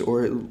positions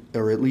or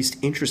at least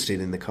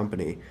interested in the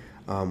company,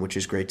 which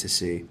is great to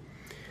see.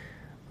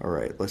 All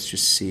right, let's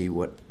just see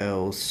what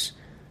else.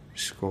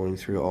 Scrolling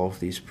through all of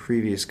these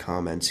previous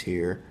comments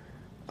here.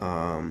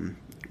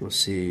 We'll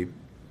see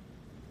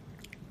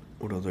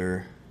what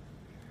other.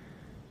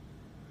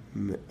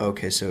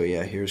 Okay, so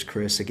yeah, here's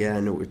Chris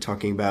again. We're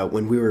talking about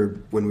when we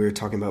were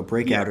talking about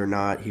breakout or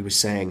not. He was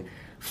saying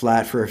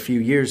flat for a few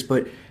years,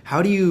 but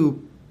how do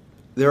you?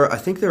 I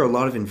think there are a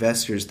lot of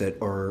investors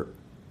that are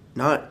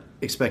not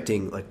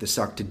expecting like the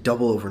stock to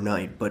double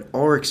overnight, but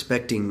are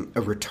expecting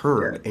a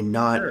return and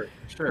not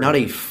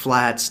a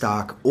flat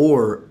stock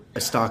or a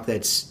stock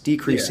that's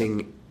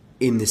decreasing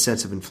in the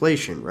sense of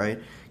inflation,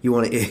 right? You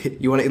want to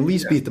at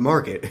least beat the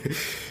market.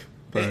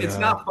 But, it's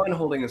not fun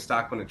holding a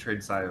stock when it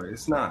trades sideways.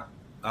 It's not.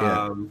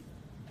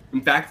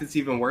 In fact, it's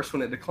even worse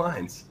when it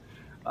declines.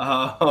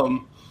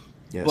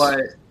 Yes. But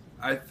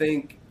I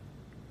think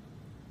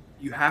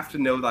you have to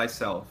know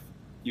thyself.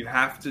 You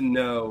have to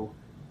know,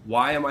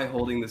 why am I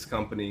holding this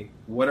company?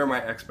 What are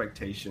my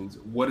expectations?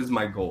 What is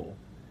my goal?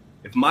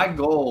 If my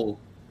goal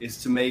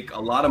is to make a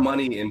lot of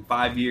money in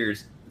 5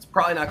 years, it's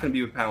probably not going to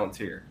be with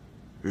Palantir.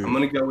 I'm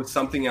going to go with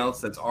something else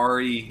that's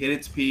already hit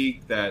its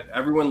peak, that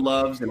everyone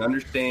loves and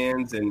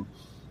understands, and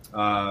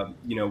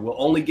we'll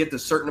only get to a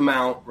certain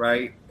amount,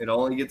 right?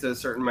 It'll only get to a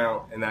certain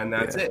amount, and then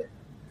that's it.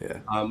 Yeah.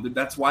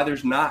 That's why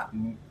there's not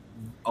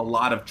a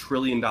lot of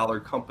trillion-dollar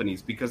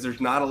companies, because there's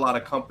not a lot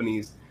of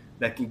companies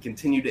that can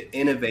continue to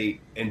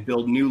innovate and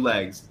build new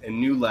legs and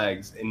new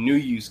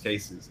use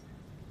cases.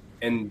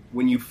 And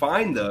when you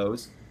find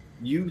those,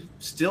 you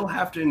still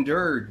have to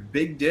endure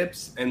big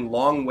dips and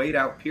long wait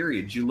out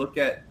periods. You look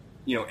at,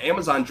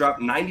 Amazon dropped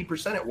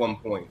 90% at one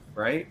point,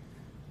 right?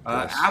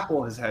 Yes.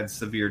 Apple has had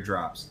severe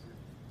drops.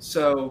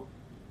 So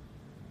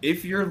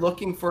if you're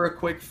looking for a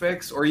quick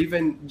fix or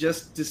even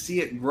just to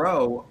see it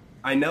grow,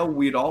 I know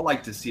we'd all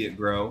like to see it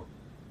grow,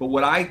 but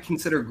what I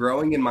consider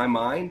growing in my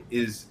mind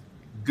is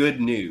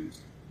good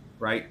news,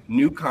 right?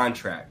 New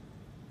contract,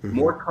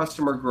 more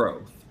customer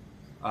growth,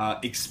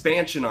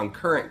 expansion on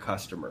current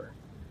customer.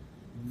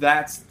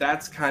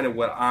 That's kind of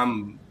what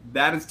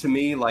that is to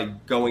me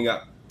like going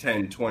up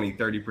 10, 20,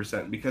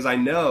 30%, because I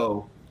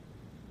know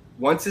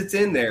once it's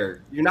in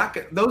there,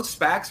 those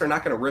SPACs are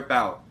not going to rip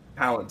out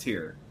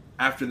Palantir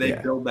after they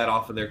build that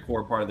off of their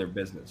core part of their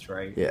business,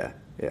 right? Yeah.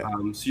 Yeah.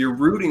 So you're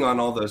rooting on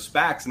all those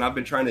SPACs, and I've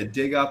been trying to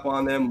dig up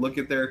on them, look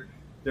at their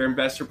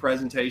investor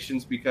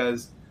presentations,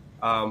 because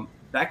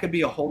that could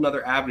be a whole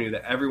nother avenue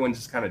that everyone's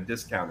just kind of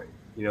discounting.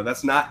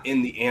 That's not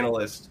in the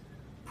analyst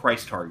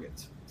price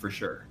targets for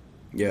sure.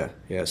 Yeah,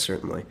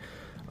 certainly.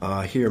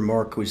 Here,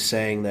 Mark was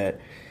saying that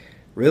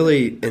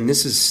really, and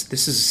this is a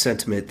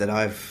sentiment that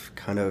I've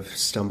kind of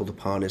stumbled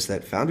upon, is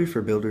that Foundry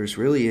for Builders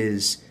really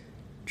is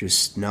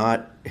just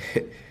not.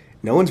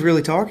 No one's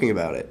really talking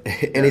about it,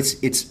 and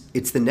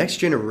it's the next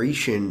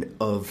generation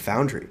of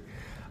Foundry.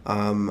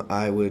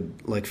 I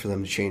would like for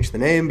them to change the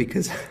name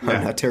because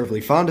I'm not terribly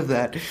fond of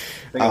that. I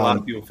think a lot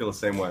of people feel the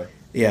same way.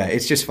 Yeah,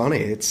 it's just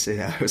funny.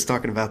 I was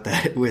talking about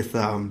that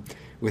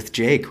with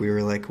Jake. We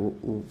were like,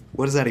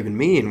 what does that even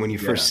mean when you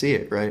first see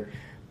it, right?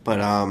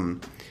 But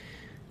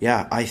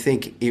I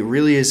think it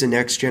really is a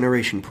next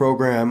generation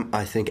program.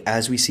 I think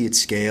as we see it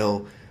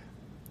scale,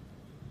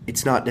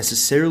 it's not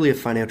necessarily a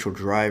financial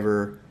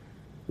driver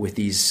with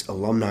these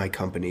alumni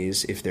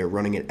companies if they're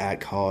running it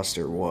at cost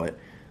or what.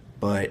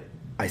 But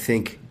I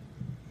think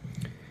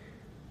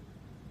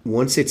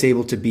once it's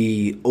able to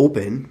be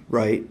open,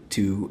 right,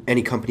 to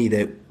any company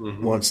that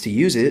wants to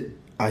use it,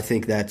 I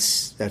think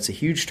that's a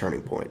huge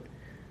turning point.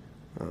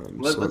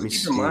 Let's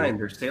keep in mind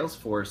their sales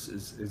force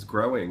is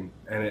growing,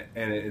 and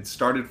it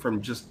started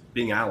from just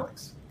being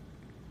Alex.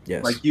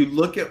 Yes. Like, you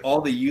look at all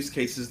the use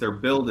cases they're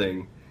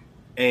building,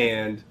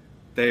 and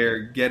they're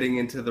getting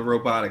into the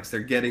robotics,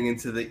 they're getting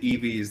into the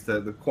EVs,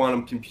 the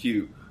quantum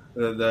compute,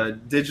 the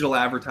digital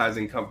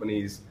advertising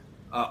companies,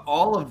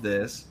 all of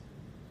this,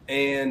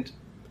 and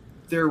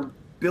they're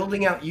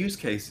building out use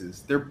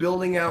cases. They're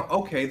building out,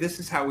 okay, this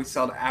is how we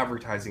sell to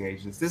advertising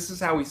agents. This is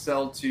how we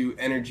sell to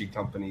energy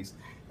companies.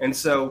 And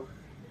so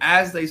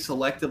as they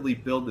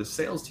selectively build the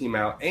sales team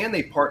out, and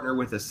they partner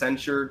with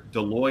Accenture,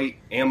 Deloitte,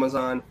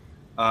 Amazon,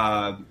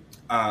 not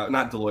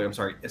Deloitte, I'm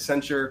sorry,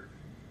 Accenture,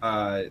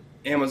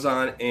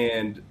 Amazon,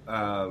 and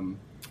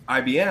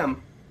IBM,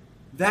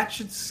 that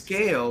should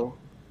scale.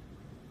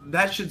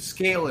 That should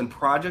scale in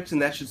projects,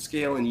 and that should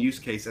scale in use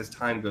case as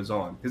time goes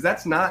on, because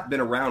that's not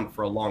been around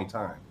for a long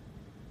time.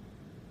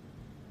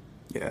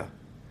 Yeah.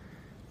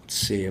 Let's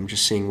see. I'm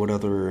just seeing what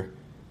other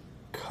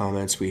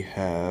comments we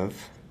have.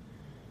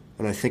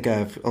 And I think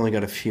I've only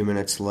got a few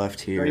minutes left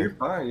here. No, you're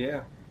fine,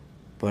 yeah.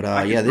 But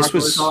this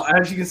was...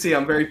 As you can see,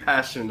 I'm very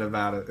passionate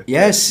about it.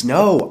 Yes,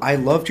 no, I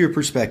loved your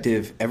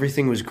perspective.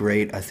 Everything was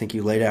great. I think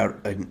you laid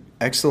out an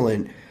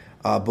excellent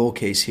bull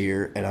case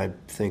here, and I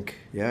think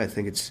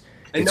it's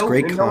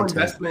great content. No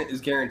investment is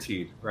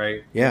guaranteed,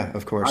 right? Yeah,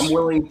 of course. I'm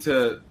willing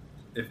to,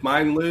 if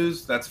mine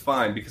lose, that's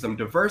fine, because I'm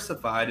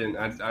diversified, and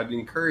I'd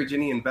encourage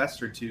any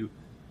investor to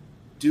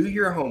do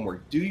your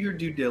homework, do your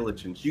due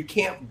diligence. You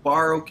can't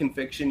borrow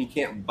conviction, you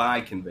can't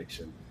buy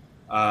conviction.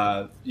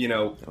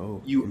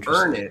 You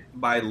earn it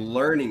by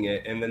learning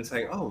it and then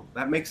saying, oh,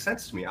 that makes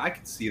sense to me. I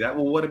can see that.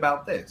 Well, what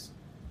about this?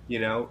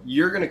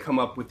 You're going to come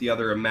up with the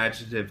other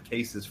imaginative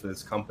cases for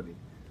this company.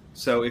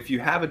 So if you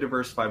have a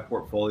diversified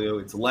portfolio,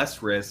 it's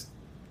less risk.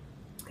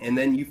 And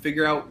then you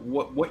figure out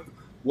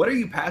what are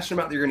you passionate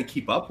about that you're going to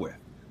keep up with.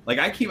 Like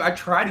I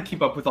try to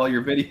keep up with all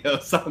your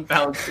videos on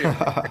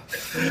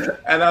Palantir.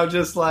 And I'm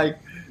just like,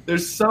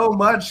 there's so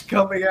much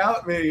coming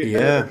at me.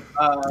 Yeah.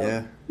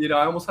 I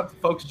almost have to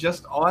focus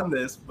just on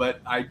this, but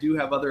I do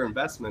have other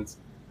investments.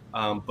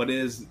 But it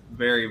is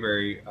very,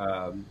 very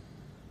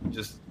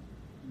just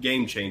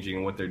game changing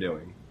in what they're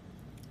doing.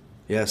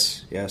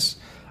 Yes.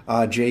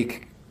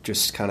 Jake,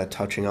 just kind of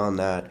touching on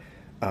that,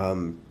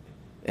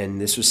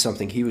 and this was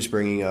something he was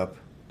bringing up.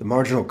 The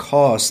marginal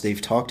cost,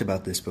 they've talked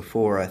about this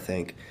before, I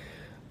think,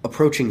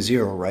 approaching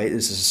zero, right?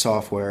 This is a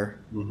software.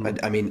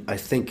 Mm-hmm. I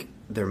think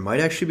there might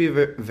actually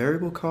be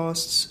variable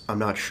costs. I'm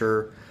not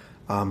sure.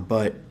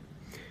 But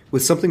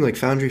with something like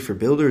Foundry for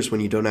Builders,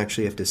 when you don't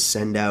actually have to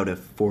send out a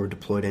forward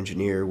deployed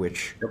engineer,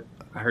 which... Yep.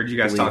 I heard you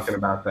guys talking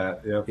about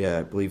that. Yep. Yeah,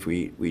 I believe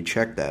we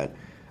checked that.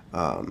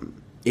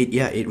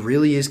 It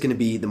really is going to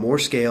be the more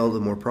scale, the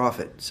more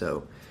profit.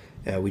 So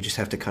we just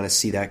have to kind of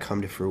see that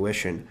come to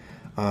fruition.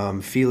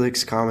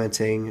 Felix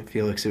commenting.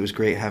 Felix, it was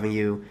great having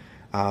you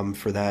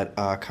for that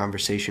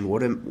conversation.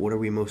 What are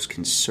we most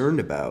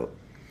concerned about?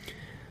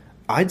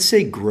 I'd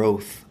say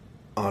growth,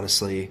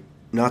 honestly.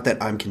 Not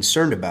that I'm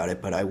concerned about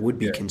it, but I would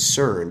be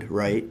concerned,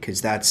 right?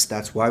 Because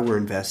that's why we're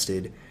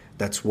invested.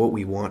 That's what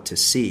we want to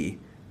see.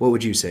 What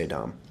would you say,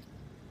 Dom?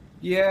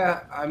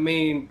 Yeah,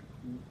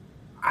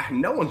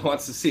 no one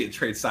wants to see it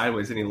trade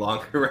sideways any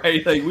longer,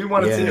 right? Like we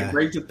want to see it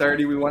break to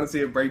 30. We want to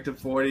see it break to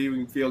 40. We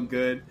can feel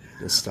good.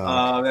 The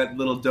stock. That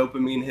little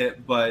dopamine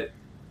hit. But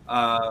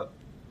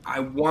I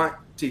want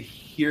to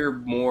hear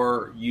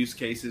more use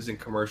cases in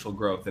commercial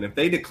growth. And if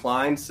they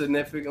decline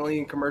significantly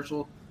in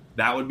commercial,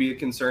 that would be a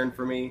concern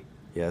for me.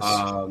 Yes.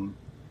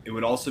 It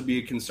would also be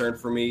a concern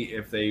for me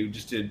if they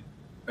just did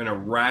an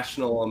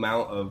irrational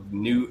amount of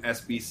new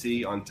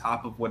SBC on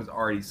top of what is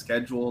already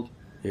scheduled.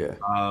 Yeah.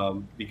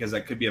 Because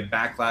that could be a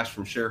backlash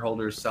from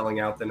shareholders selling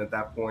out then at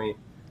that point.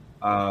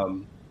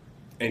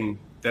 And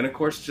then, of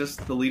course,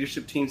 just the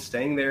leadership team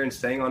staying there and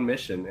staying on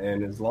mission.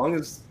 And as long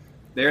as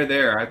they're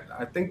there,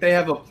 I think they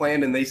have a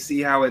plan and they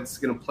see how it's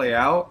going to play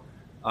out.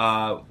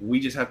 We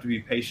just have to be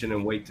patient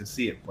and wait to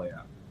see it play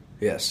out.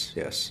 Yes,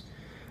 yes.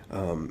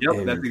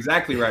 Yep, that's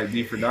exactly right,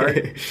 D for Dart.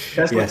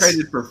 Tesla Yes.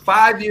 traded for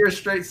 5 years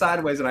straight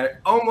sideways, and I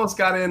almost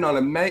got in on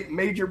a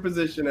major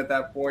position at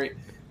that point,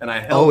 and I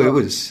held Oh,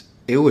 up.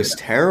 it was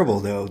terrible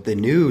though. The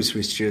news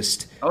was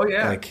just Oh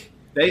yeah. like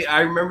I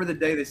remember the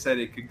day they said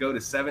it could go to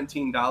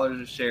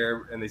 $17 a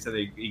share, and they said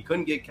he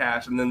couldn't get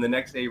cash, and then the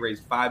next day he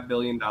raised $5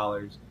 billion.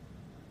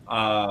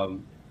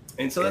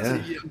 And so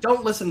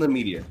don't listen to the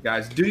media,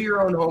 guys. Do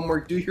your own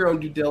homework, do your own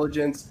due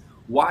diligence,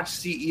 watch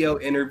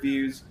CEO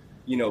interviews,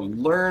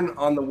 learn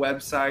on the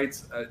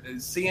websites.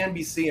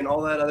 CNBC and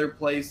all that other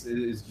place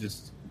is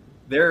just,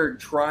 they're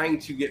trying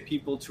to get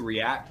people to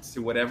react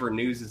to whatever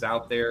news is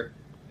out there,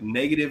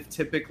 negative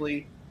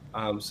typically.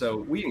 So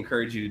we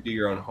encourage you to do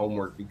your own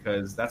homework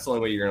because that's the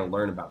only way you're going to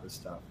learn about this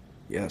stuff.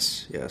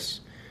 yes, yes.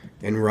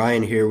 And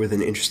Ryan here with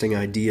an interesting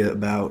idea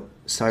about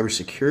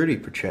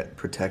cybersecurity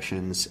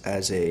protections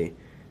as a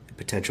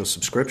potential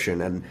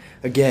subscription. And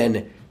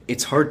again,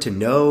 it's hard to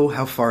know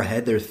how far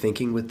ahead they're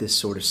thinking with this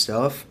sort of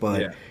stuff,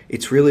 but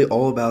it's really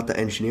all about the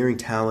engineering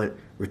talent,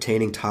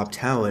 retaining top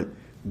talent,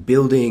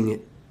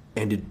 building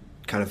and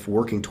kind of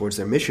working towards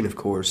their mission, of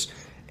course,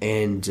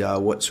 and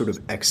what sort of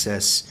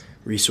excess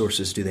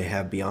resources do they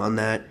have beyond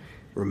that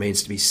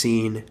remains to be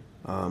seen.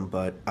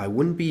 But I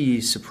wouldn't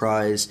be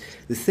surprised.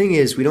 The thing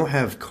is, we don't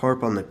have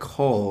Carp on the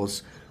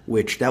calls,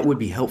 which that would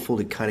be helpful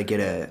to kind of get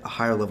a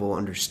higher level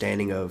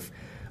understanding of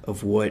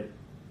what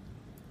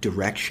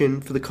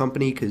direction for the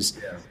company, because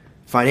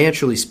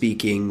financially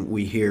speaking,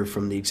 we hear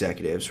from the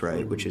executives,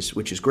 right, which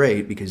is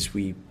great because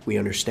we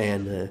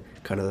understand the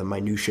kind of the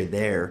minutia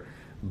there,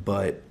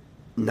 but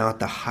not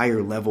the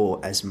higher level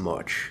as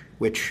much.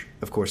 Which,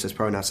 of course, that's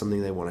probably not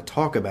something they want to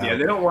talk about. Yeah,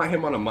 they don't want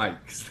him on a mic.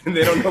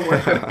 They don't know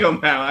where to come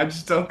out. I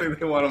just don't think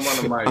they want him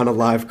on a mic. On a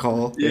live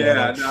call.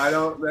 Yeah, no, I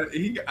don't.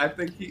 I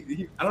think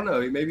he. I don't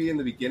know. Maybe in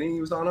the beginning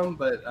he was on them,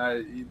 but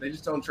they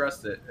just don't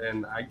trust it,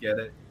 and I get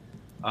it.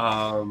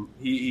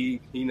 He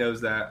knows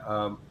that.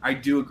 I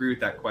do agree with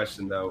that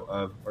question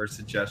though, or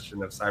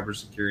suggestion of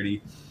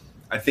cybersecurity.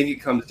 I think it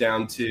comes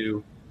down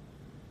to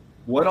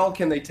what all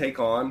can they take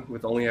on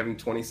with only having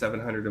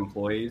 2,700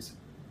 employees,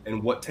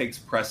 and what takes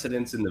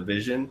precedence in the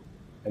vision,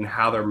 and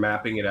how they're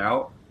mapping it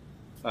out.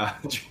 I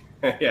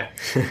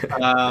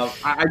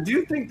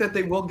do think that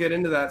they will get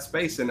into that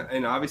space,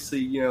 and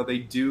obviously, they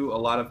do a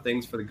lot of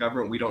things for the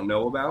government we don't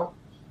know about,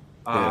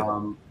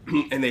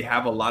 and they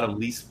have a lot of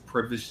least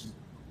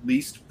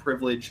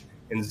privilege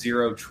and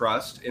zero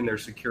trust in their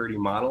security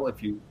model.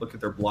 If you look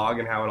at their blog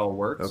and how it all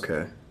works,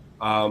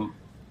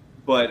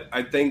 but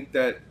I think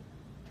that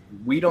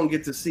we don't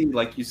get to see,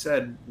 like you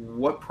said,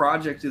 what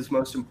project is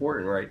most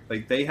important, right?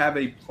 Like they have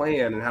a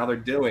plan and how they're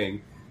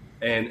doing,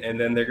 and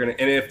then they're gonna.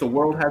 And if the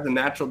world has a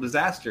natural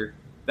disaster,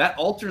 that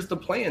alters the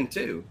plan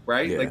too,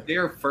 right? Yeah. Like they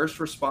are first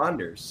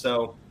responders.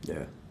 So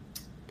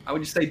I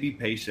would just say be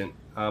patient.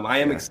 I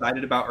am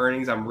excited about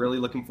earnings. I'm really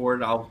looking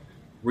forward. I'll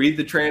read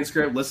the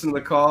transcript, listen to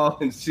the call,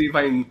 and see if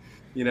I can,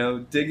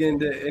 dig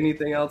into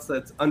anything else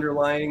that's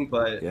underlying.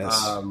 But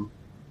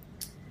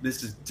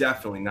this is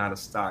definitely not a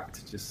stock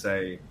to just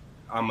say,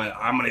 I'm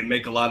gonna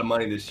make a lot of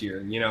money this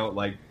year.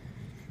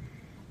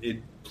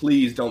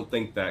 Please don't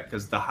think that,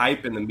 because the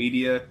hype in the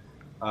media,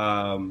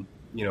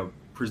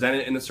 present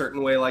it in a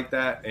certain way like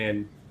that,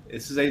 and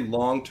this is a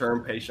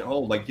long-term patient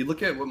hold. Like you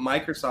look at what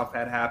Microsoft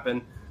had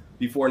happen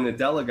before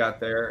Nadella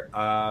got there,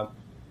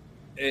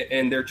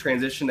 and their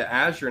transition to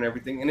Azure and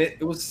everything, and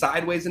it was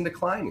sideways and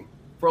declining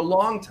for a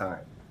long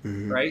time,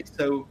 right?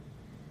 So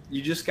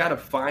you just got to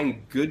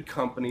find good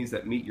companies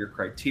that meet your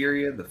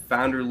criteria, the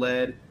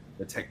founder-led,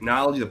 the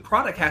technology. The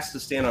product has to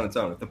stand on its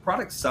own. If the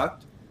product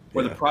sucked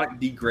or the product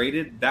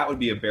degraded, that would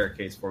be a bear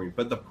case for me.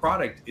 But the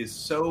product is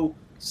so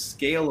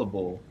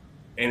scalable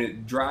and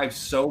it drives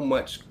so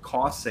much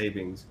cost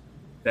savings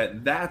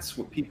that's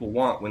what people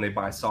want when they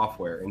buy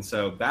software. And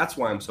so that's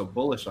why I'm so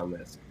bullish on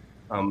this.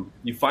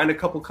 You find a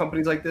couple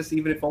companies like this,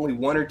 even if only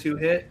one or two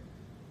hit,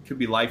 could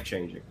be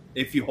life-changing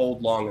if you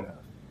hold long enough.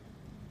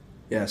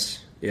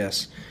 Yes.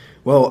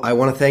 Well, I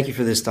want to thank you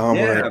for this, Dom.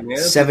 We're at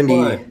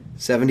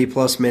 70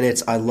 plus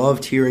minutes. I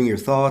loved hearing your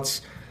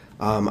thoughts.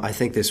 I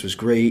think this was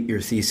great.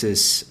 Your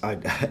thesis,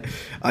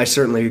 I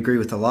certainly agree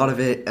with a lot of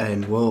it,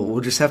 and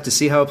we'll just have to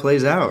see how it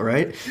plays out,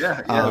 right?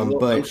 But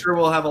I'm sure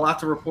we'll have a lot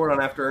to report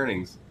on after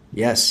earnings.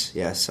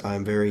 Yes.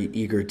 I'm very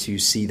eager to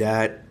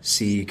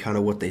see kind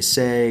of what they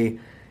say,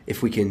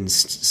 if we can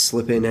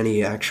slip in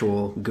any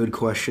actual good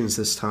questions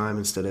this time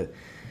instead of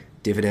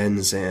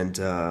dividends and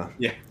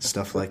Yeah,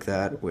 stuff like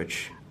that,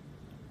 which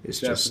is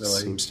just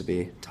definitely. seems to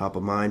be top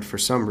of mind for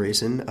some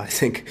reason. I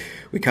think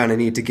we kind of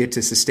need to get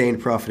to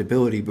sustained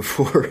profitability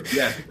before.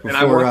 Yeah, and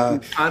I before.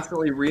 want to be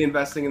constantly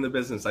reinvesting in the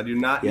business. I do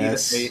not need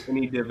Yes.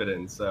 any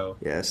dividends. So,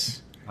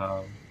 Yes.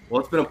 well,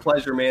 it's been a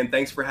pleasure, man.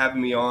 Thanks for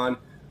having me on,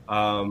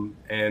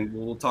 and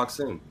we'll talk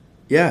soon.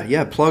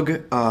 Yeah.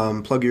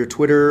 Plug your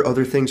Twitter,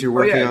 other things you're Oh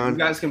working yeah, you on.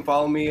 guys can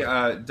follow me,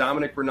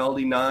 Dominic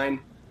Rinaldi 9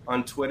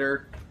 on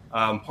Twitter.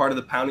 Part of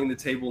the Pounding the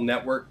Table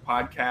Network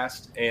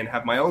podcast, and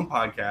have my own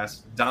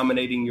podcast,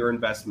 Dominating Your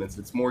Investments.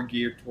 It's more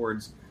geared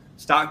towards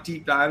stock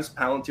deep dives.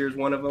 Palantir is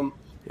one of them.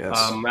 Yes.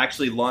 I'm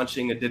actually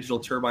launching a digital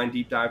turbine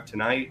deep dive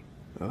tonight,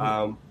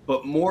 Oh.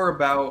 but more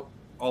about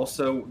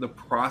also the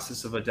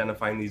process of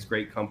identifying these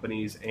great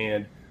companies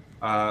and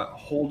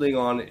holding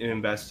on in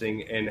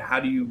investing, and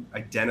how do you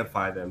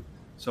identify them.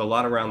 So a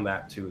lot around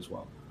that too as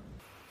well.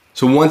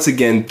 So once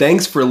again,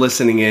 thanks for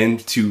listening in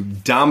to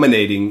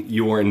Dominating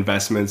Your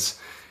Investments.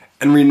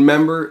 And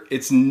remember,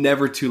 it's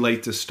never too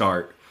late to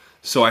start.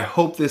 So I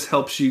hope this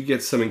helps you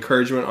get some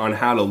encouragement on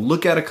how to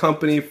look at a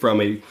company from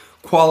a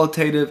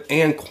qualitative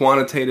and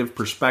quantitative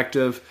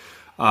perspective.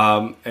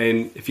 And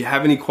if you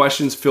have any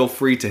questions, feel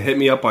free to hit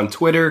me up on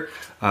Twitter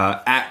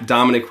at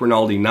Dominic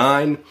Rinaldi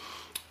 9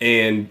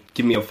 and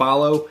give me a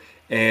follow.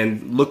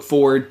 And look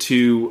forward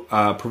to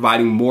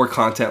providing more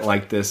content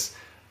like this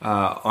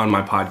on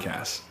my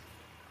podcast.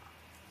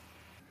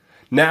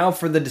 Now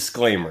for the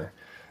disclaimer.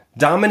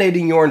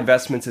 Dominating Your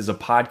Investments is a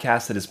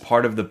podcast that is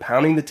part of the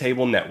Pounding the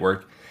Table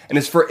Network and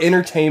is for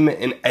entertainment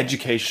and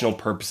educational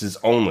purposes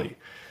only.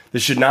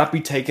 This should not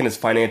be taken as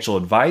financial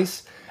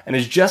advice and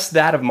is just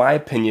that of my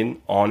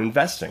opinion on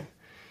investing.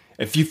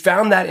 If you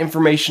found that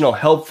informational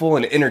helpful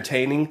and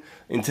entertaining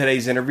in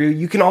today's interview,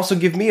 you can also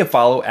give me a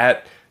follow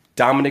at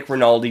Dominic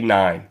Rinaldi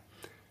 9.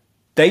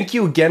 Thank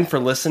you again for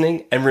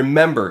listening, and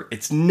remember,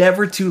 it's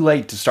never too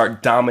late to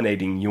start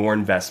dominating your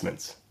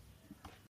investments.